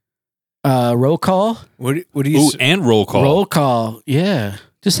 Roll call. What do you? Ooh, and roll call. Roll call. Yeah.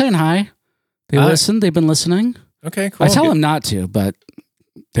 Just saying hi. They Hi. listen. They've been listening. Okay, cool. I tell them not to, but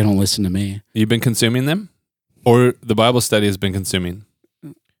they don't listen to me. You've been consuming them? Or the Bible study has been consuming?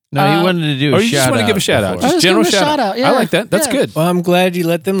 No, he wanted to do a Or you shout just want to out give a shout out. before. I Just was general giving a shout out. shout out, I yeah. like that. That's Yeah. good. Well, I'm glad you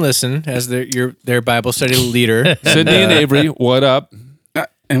let them listen as their Bible study leader. Sydney and Avery, what up?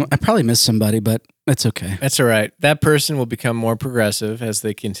 And I probably missed somebody, but it's okay. That's all right. That person will become more progressive as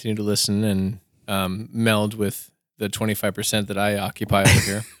they continue to listen and meld with the 25% that I occupy over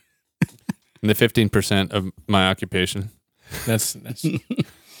here. And the 15% of my occupation. That's.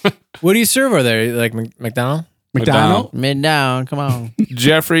 What do you serve over there? Like McDonald? McDonald. Mid down. Come on.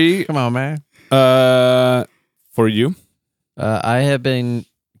 Jeffrey, Come on, man. for you? I have been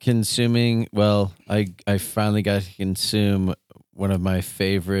consuming. Well, I finally got to consume one of my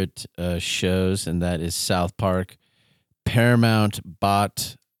favorite shows, and that is South Park. Paramount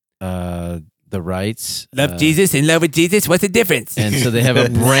bought the rights. Love Jesus and love with Jesus. What's the difference? And so they have a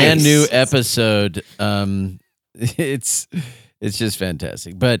brand new episode. It's just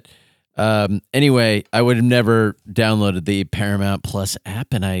fantastic. But anyway, I would have never downloaded the Paramount Plus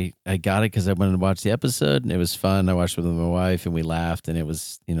app, and I got it because I wanted to watch the episode, and it was fun. I watched it with my wife, and we laughed, and it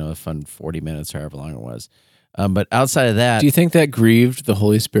was a fun 40 minutes, however long it was. But outside of that, Do you think that grieved the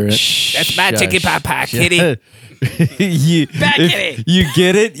Holy Spirit? That's my chicken pie, kitty. Back kitty. You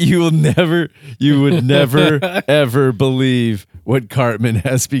get it? You would never ever believe what Cartman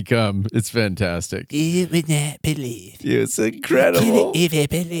has become. It's fantastic. You would not believe. It's incredible. If you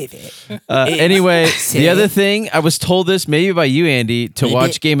believe it. Anyway, the other thing, I was told this maybe by you, Andy, to Maybe.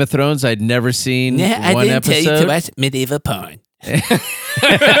 watch Game of Thrones. I'd never seen No, I one didn't tell episode. you to watch medieval porn.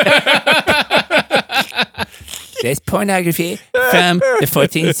 That's pornography from the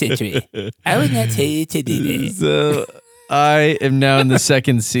 14th century. I would not tell you to do that. So I am now in the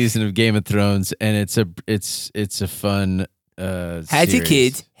second season of Game of Thrones, and it's a fun. How's your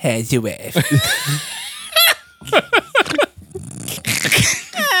kids? How's your wife?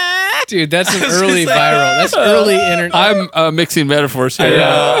 Dude, that's an early viral. That's early internet. I'm mixing metaphors here.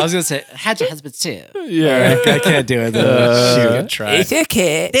 I was gonna say, how'd your husband too? Yeah. I can't do it. Shoot, try. It's a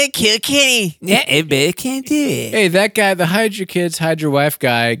cat. They kill kitty. Yeah, everybody can do it. Hey, that guy, the Hide Your Kids, Hide Your Wife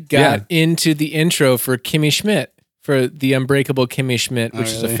guy, got into the intro for Kimmy Schmidt, for The Unbreakable Kimmy Schmidt, which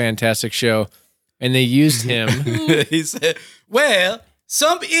is a fantastic show. And they used him. He said, "Well,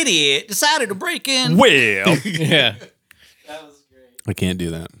 some idiot decided to break in." Well, Yeah. I can't do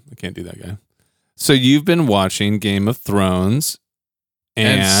that. I can't do that guy. So you've been watching Game of Thrones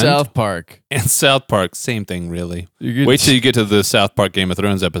and South Park. and South Park. Same thing, really. You could- Wait till you get to the South Park Game of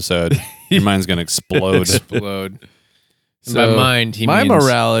Thrones episode. Your mind's gonna explode. Explode. So By mind, he my means...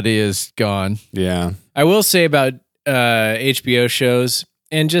 morality is gone. Yeah. I will say about HBO shows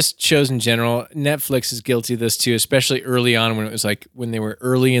and just shows in general, Netflix is guilty of this too, especially early on when it was like when they were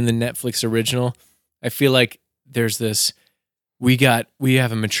early in the Netflix original. I feel like there's this, we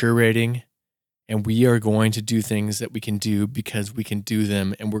have a mature rating and we are going to do things that we can do because we can do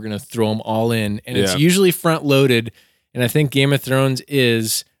them and we're going to throw them all in. And it's Yeah. usually front loaded. And I think Game of Thrones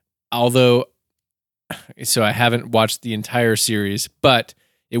is, although, so I haven't watched the entire series, but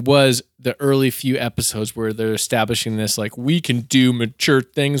it was the early few episodes where they're establishing this, like, we can do mature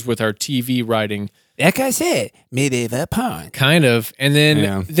things with our TV writing, Like I said, medieval porn. kind of. And then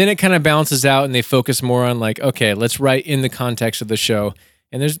Yeah. it kind of balances out and they focus more on like, okay, let's write in the context of the show.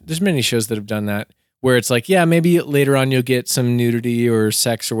 And there's many shows that have done that where it's like, yeah, maybe later on you'll get some nudity or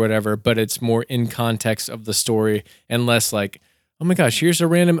sex or whatever, but it's more in context of the story and less like, oh my gosh, here's a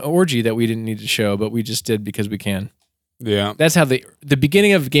random orgy that we didn't need to show, but we just did because we can. Yeah. That's how the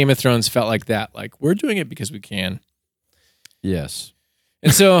beginning of Game of Thrones felt like that. Like, we're doing it because we can. Yes.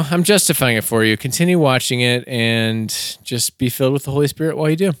 And so I'm justifying it for you. Continue watching it and just be filled with the Holy Spirit while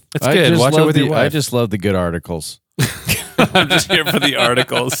you do. That's good. Watch it with your I wife. just love the good articles. I'm just here for the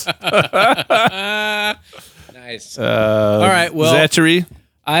articles. Nice. All right, well- Zachary.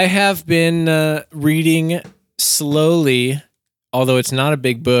 I have been reading slowly, although it's not a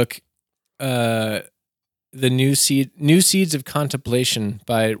big book, the New Seeds of Contemplation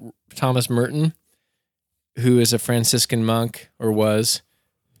by Thomas Merton, who is a Franciscan monk, or was.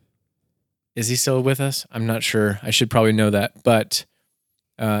 Is he still with us? I'm not sure. I should probably know that. But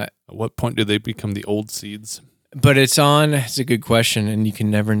At what point do they become the old seeds? it's a good question, and you can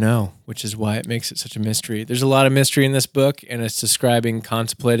never know, which is why it makes it such a mystery. There's a lot of mystery in this book, and it's describing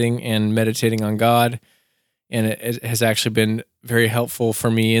contemplating and meditating on God. And it has actually been very helpful for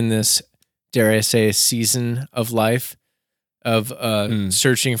me in this, dare I say, season of life of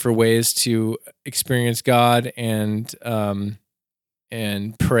searching for ways to experience God and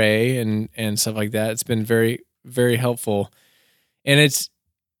pray and stuff like that. It's been very, very helpful. And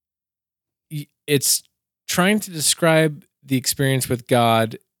it's trying to describe the experience with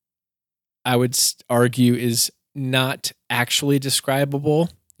God, I would argue, is not actually describable.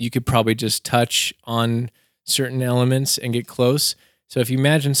 You could probably just touch on certain elements and get close. So if you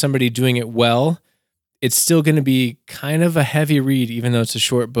imagine somebody doing it well, it's still going to be kind of a heavy read, even though it's a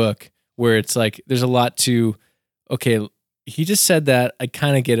short book, where it's like there's a lot to, okay, he just said that. I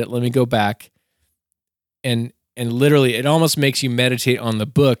kind of get it. Let me go back. And literally, it almost makes you meditate on the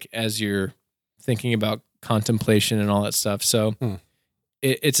book as you're thinking about contemplation and all that stuff. So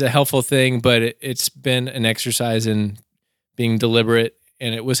it's a helpful thing, but it's been an exercise in being deliberate.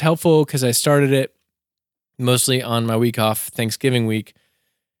 And it was helpful because I started it mostly on my week off, Thanksgiving week,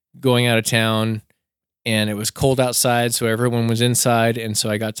 going out of town, and it was cold outside, so everyone was inside, and so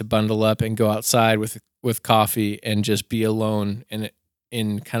I got to bundle up and go outside with coffee and just be alone and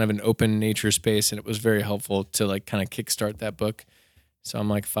in kind of an open nature space, and it was very helpful to like kind of kickstart that book. So I'm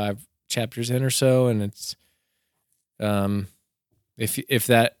like 5 chapters in or so, and it's if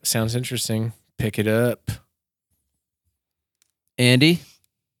that sounds interesting, pick it up. Andy?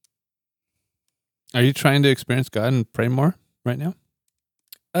 Are you trying to experience God and pray more right now?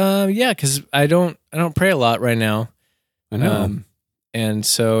 Yeah, because I don't don't pray a lot right now. I know. And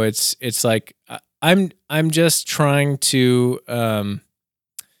so it's like I'm just trying to I'm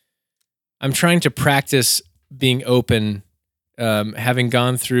trying to practice being open, having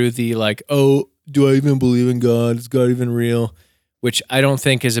gone through the like, oh, do I even believe in God? Is God even real? Which I don't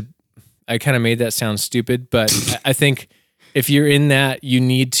think is I kind of made that sound stupid, but I think if you're in that, you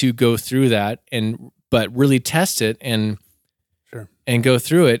need to go through that but really test it and go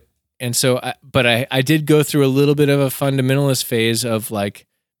through it. And so, I did go through a little bit of a fundamentalist phase of like,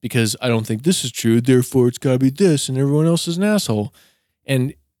 because I don't think this is true, therefore it's got to be this, and everyone else is an asshole.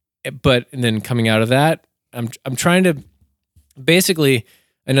 And then coming out of that, I'm trying to basically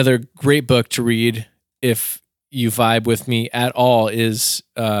another great book to read if you vibe with me at all is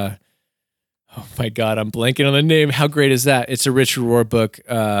oh my God, I'm blanking on the name. How great is that? It's a Richard Rohr book.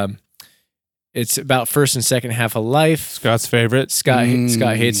 It's about first and second half of life. Scott's favorite. Scott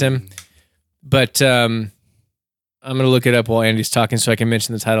hates him. But I'm going to look it up while Andy's talking so I can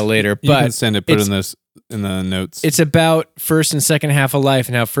mention the title later. You But can send it, put it in the notes. it's about first and second half of life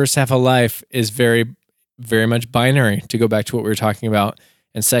and how first half of life is very, very much binary, to go back to what we were talking about.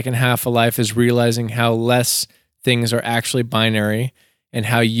 And second half of life is realizing how less things are actually binary and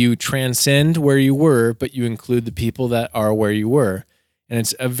how you transcend where you were, but you include the people that are where you were. And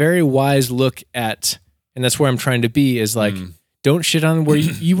it's a very wise look at, and that's where I'm trying to be, is like, don't shit on where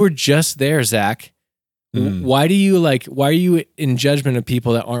you were just there, Zach. Why are you in judgment of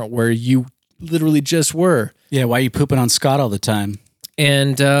people that aren't where you literally just were? Yeah, why are you pooping on Scott all the time?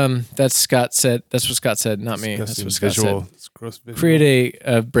 And that's what Scott said, not me. That's what Scott said. It's gross visual. Create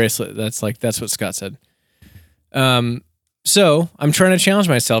a bracelet that's what Scott said. So I'm trying to challenge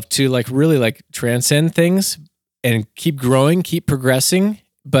myself to like really like transcend things and keep growing, keep progressing,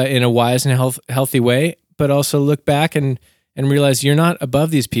 but in a wise and healthy way, but also look back and realize you're not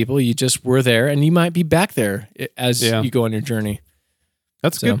above these people. You just were there, and you might be back there as you go on your journey.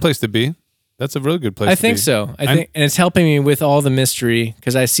 That's a good place to be. That's a really good place I to think be. so. I think, and it's helping me with all the mystery,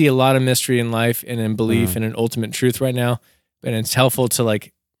 because I see a lot of mystery in life and in belief and in ultimate truth right now. And it's helpful to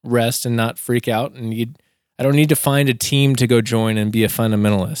like rest and not freak out. And I don't need to find a team to go join and be a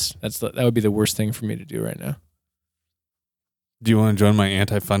fundamentalist. That would be the worst thing for me to do right now. Do you want to join my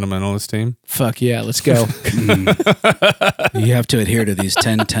anti-fundamentalist team? Fuck yeah, let's go. You have to adhere to these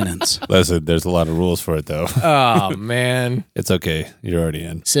 10 tenets. Listen, there's a lot of rules for it, though. Oh man, It's okay. You're already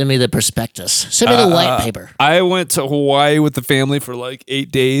in. Send me the prospectus. Send me the white paper. I went to Hawaii with the family for like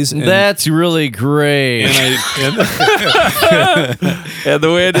 8 days. And That's really great. and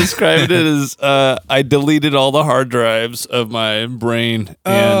the way I described it is I deleted all the hard drives of my brain.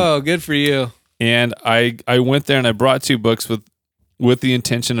 And, good for you. and I went there and I brought 2 books with the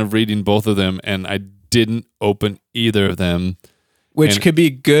intention of reading both of them, and I didn't open either of them. Which And- could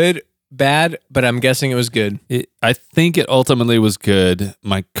be good, bad, but I'm guessing it was good. I think it ultimately was good.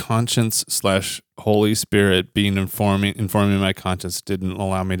 My conscience / Holy Spirit being informing my conscience didn't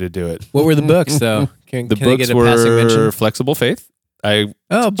allow me to do it. What were the books though? Can The I books get a passing mention? were Flexible Faith. I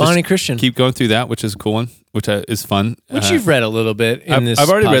Bonnie Christian. keep going through that, which is a cool one, which is fun. Which you've read a little bit in this I've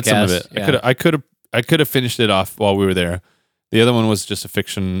already read some of podcast. it. Yeah. I could have finished it off while we were there. The other one was just a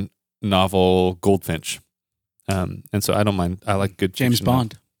fiction novel, Goldfinch. And so I don't mind. I like good James fiction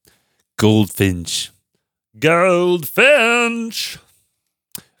Bond. Goldfinch. Goldfinch.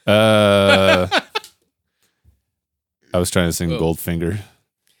 I was trying to sing Goldfinger.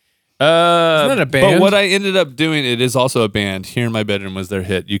 that a band? But what I ended up doing, it is also a band. Here in My Bedroom was their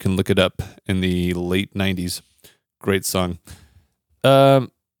hit. You can look it up in the late 90s. Great song.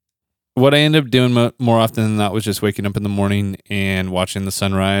 What I ended up doing more often than not was just waking up in the morning and watching the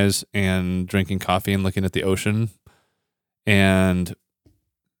sunrise and drinking coffee and looking at the ocean and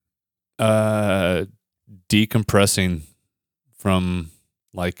decompressing felt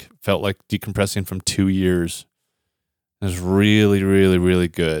like decompressing from 2 years. It was really, really, really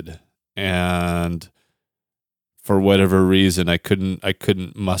good. And for whatever reason, I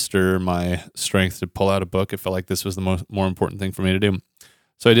couldn't muster my strength to pull out a book. It felt like this was the more important thing for me to do.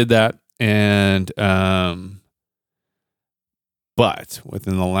 So I did that. And, but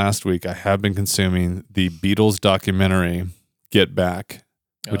within the last week, I have been consuming the Beatles documentary, Get Back,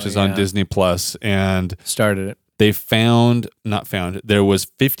 which is on Disney Plus. And Started it. they there was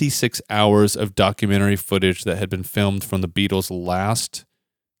 56 hours of documentary footage that had been filmed from the Beatles'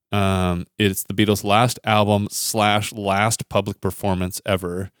 it's the Beatles' last album / last public performance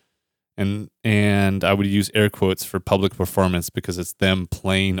ever. And I would use air quotes for public performance because it's them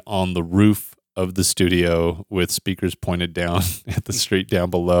playing on the roof of the studio with speakers pointed down at the street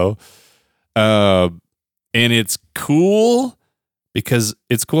down below. And it's cool, because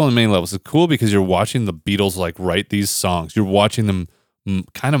it's cool on many levels. It's cool because you're watching the Beatles like write these songs. You're watching them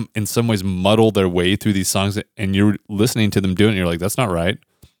kind of in some ways muddle their way through these songs, and you're listening to them do it, and you're like, that's not right.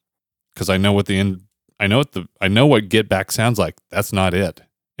 Because I know what Get Back sounds like. That's not it.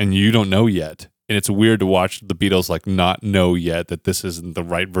 And you don't know yet. And it's weird to watch the Beatles like not know yet that this isn't the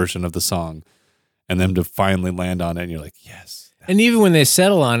right version of the song, and them to finally land on it, and you're like, yes. And even when they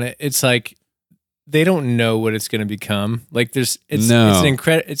settle on it, it's like they don't know what it's going to become. Like it's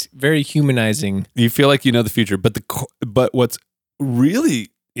very humanizing. You feel like you know the future, but what's really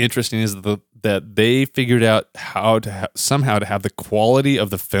interesting is that they figured out how to somehow to have the quality of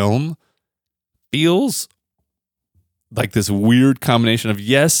the film feels like this weird combination of,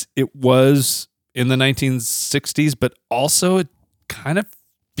 yes, it was in the 1960s, but also it kind of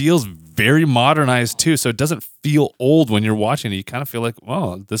feels very modernized too. So it doesn't feel old when you're watching it. You kind of feel like,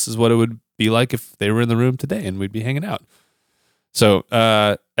 well, this is what it would be like if they were in the room today and we'd be hanging out. So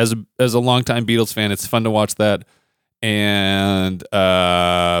as a longtime Beatles fan, it's fun to watch that. And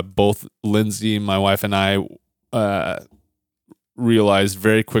both Lindsay, my wife, and I realized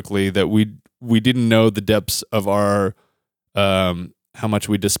very quickly that we didn't know the depths of our how much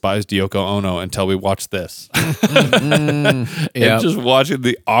we despised Yoko Ono until we watched this. And just watching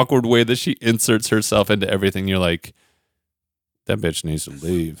the awkward way that she inserts herself into everything, you're like, that bitch needs to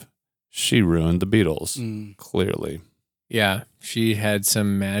leave. She ruined the Beatles, clearly. Yeah, she had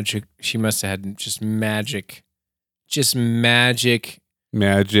some magic. She must have had just magic. Sexual.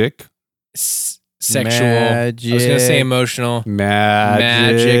 Magic. I was going to say emotional.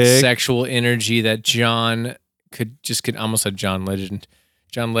 Magic, sexual energy that John could almost like John Legend.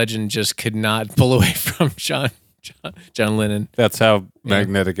 John Legend just could not pull away from John Lennon. That's how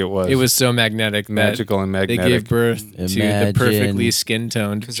magnetic it was. It was so magnetic. Magical and magnetic. They gave birth to the perfectly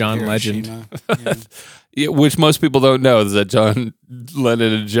skin-toned John Legend. Yeah, which most people don't know is that John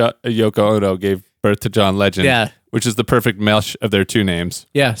Lennon and Yoko Ono gave birth to John Legend. Yeah. Which is the perfect mesh of their two names.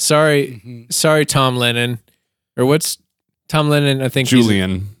 Yeah, sorry, Tom Lennon. Or what's Tom Lennon? I think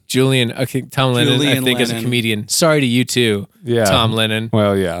Julian. Okay, Tom Lennon, I think, is a comedian. Sorry to you too, Tom Lennon.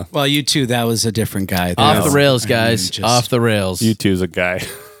 Well, yeah. Well, you too. That was a different guy. Off the rails, guys. Off the rails. You two's a guy.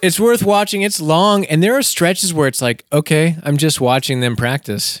 It's worth watching. It's long, and there are stretches where it's like, okay, I'm just watching them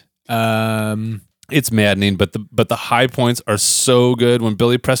practice. It's maddening, but the high points are so good. When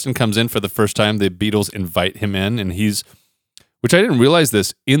Billy Preston comes in for the first time, the Beatles invite him in, and which I didn't realize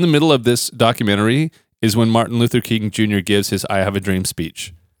this, in the middle of this documentary is when Martin Luther King Jr. gives his I Have a Dream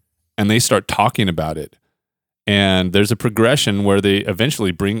speech, and they start talking about it. And there's a progression where they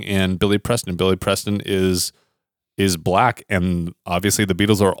eventually bring in Billy Preston. Billy Preston is black, and obviously the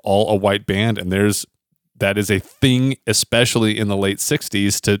Beatles are all a white band, and that is a thing, especially in the late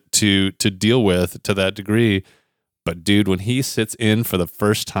 60s, to deal with to that degree. But dude, when he sits in for the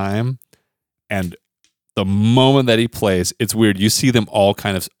first time, and the moment that he plays, it's weird. You see them all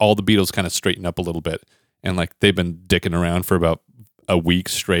the Beatles kind of straighten up a little bit, and like they've been dicking around for about a week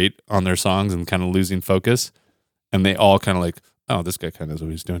straight on their songs and kind of losing focus, and they all kind of like, oh, this guy kind of knows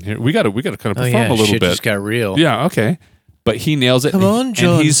what he's doing here. We got to kind of perform a little shit bit. Just got real. Yeah, okay. But he nails it. Come on,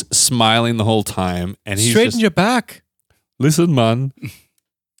 John. And he's smiling the whole time. And he's Straighten your back. Listen, man.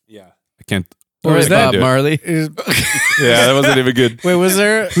 Yeah. I can't. Or is that Marley? Yeah, that wasn't even good. Wait, was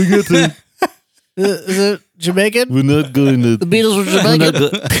there? We got to. Is it Jamaican? We're not going to. The Beatles were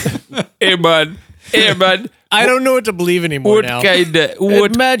Jamaican. Hey, man. I don't know what to believe anymore now.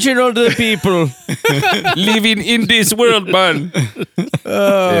 Imagine all the people living in this world, man.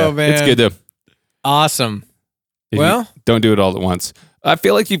 Oh, man. It's good though. Awesome. If Well, you don't do it all at once. I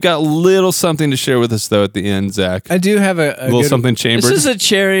feel like you've got a little something to share with us though at the end, Zach. I do have a little good, something chambered. This is a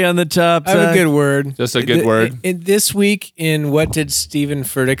cherry on the top. I have a Zach. good word. Just a good word. This week in What Did Stephen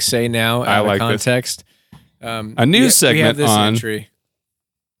Furtick Say Now? I Out like of this. context. A news segment we have this on. entry.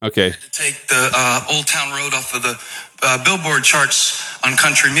 Okay. Take the Old Town Road off of the Billboard charts on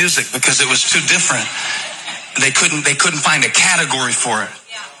country music because it was too different. They couldn't find a category for it,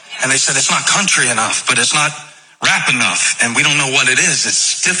 and they said it's not country enough, but it's not rap enough, and we don't know what it is.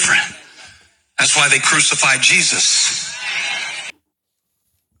 It's different. That's why they crucified Jesus.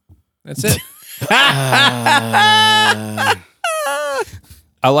 That's it.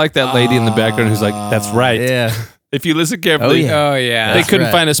 I like that lady in the background who's like, "That's right." Yeah. If you listen carefully, Oh yeah. they couldn't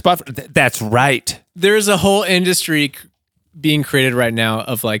right. find a spot. That's right. There's a whole industry being created right now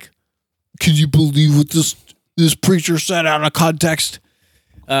of like, Can you believe what this preacher said out of context?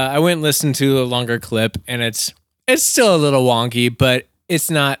 I went and listened to a longer clip, and it's still a little wonky, but it's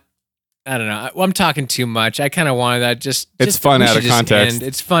not. I don't know. I'm talking too much. I kind of wanted that. It's fun we out should of just context. end.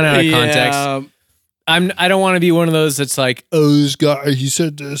 It's fun out of context. I don't want to be one of those that's like, oh, this guy, he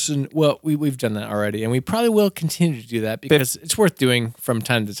said this, and well, we've done that already, and we probably will continue to do that because it's worth doing from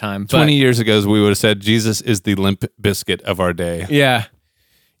time to time. 20 years ago, we would have said Jesus is the Limp Biscuit of our day.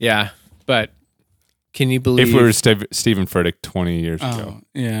 Yeah. But can you believe if we were Stephen Furtick 20 years ago?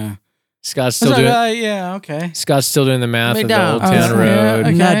 Yeah. Scott's still doing? Okay. Scott's still doing the math of the down. Old Town Road.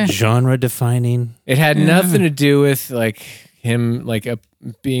 okay. Not genre defining. It had nothing to do with like him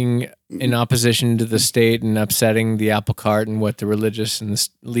being in opposition to the state and upsetting the apple cart and what the religious and the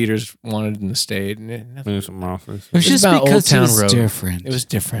leaders wanted in the state. And It was It's just about Old because he Town was Road. different. it was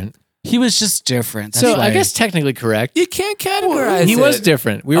different. He was just different. So That's I why- guess technically correct. You can't categorize He it. was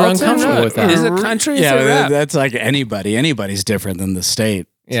different. We were Old Town uncomfortable Road. with that. Is it country? Yeah, Is it rap? that's like anybody. Anybody's different than the state.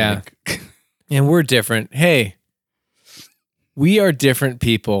 It's Yeah. like- And we're different. Hey, we are different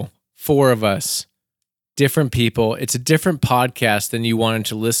people. 4 of us. Different people. It's a different podcast than you wanted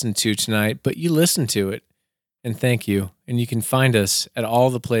to listen to tonight, but you listened to it. And thank you. And you can find us at all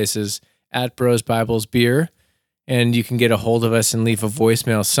the places at Bros Bibles Beer. And you can get a hold of us and leave a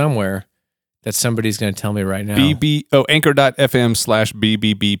voicemail somewhere that somebody's going to tell me right now.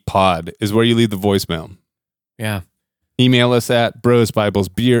 Anchor.fm/BBB pod is where you leave the voicemail. Yeah. Email us at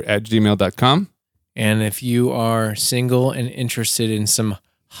brosbiblesbeer@gmail.com. And if you are single and interested in some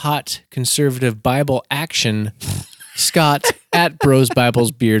hot conservative Bible action, Scott at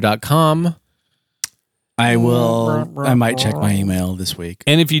brosbiblesbeer.com. I might check my email this week.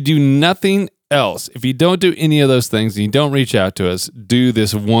 And if you do nothing else, if you don't do any of those things and you don't reach out to us, do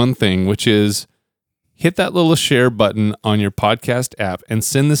this one thing, which is hit that little share button on your podcast app and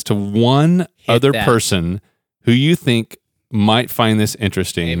send this to one other that. person who you think might find this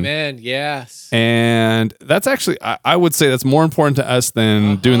interesting. Amen. Yes. And that's actually, I would say that's more important to us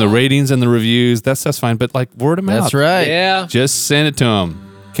than doing the ratings and the reviews. That's fine. But like word of mouth. That's right. Yeah. Just send it to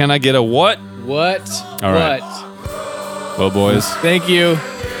them. Can I get a what? What? All right. What? Well, boys. Thank you.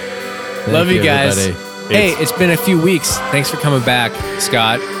 Love you guys. everybody. Hey, it's been a few weeks. Thanks for coming back,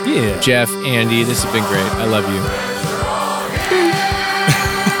 Scott. Yeah. Jeff, Andy. This has been great. I love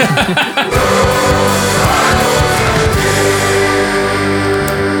you.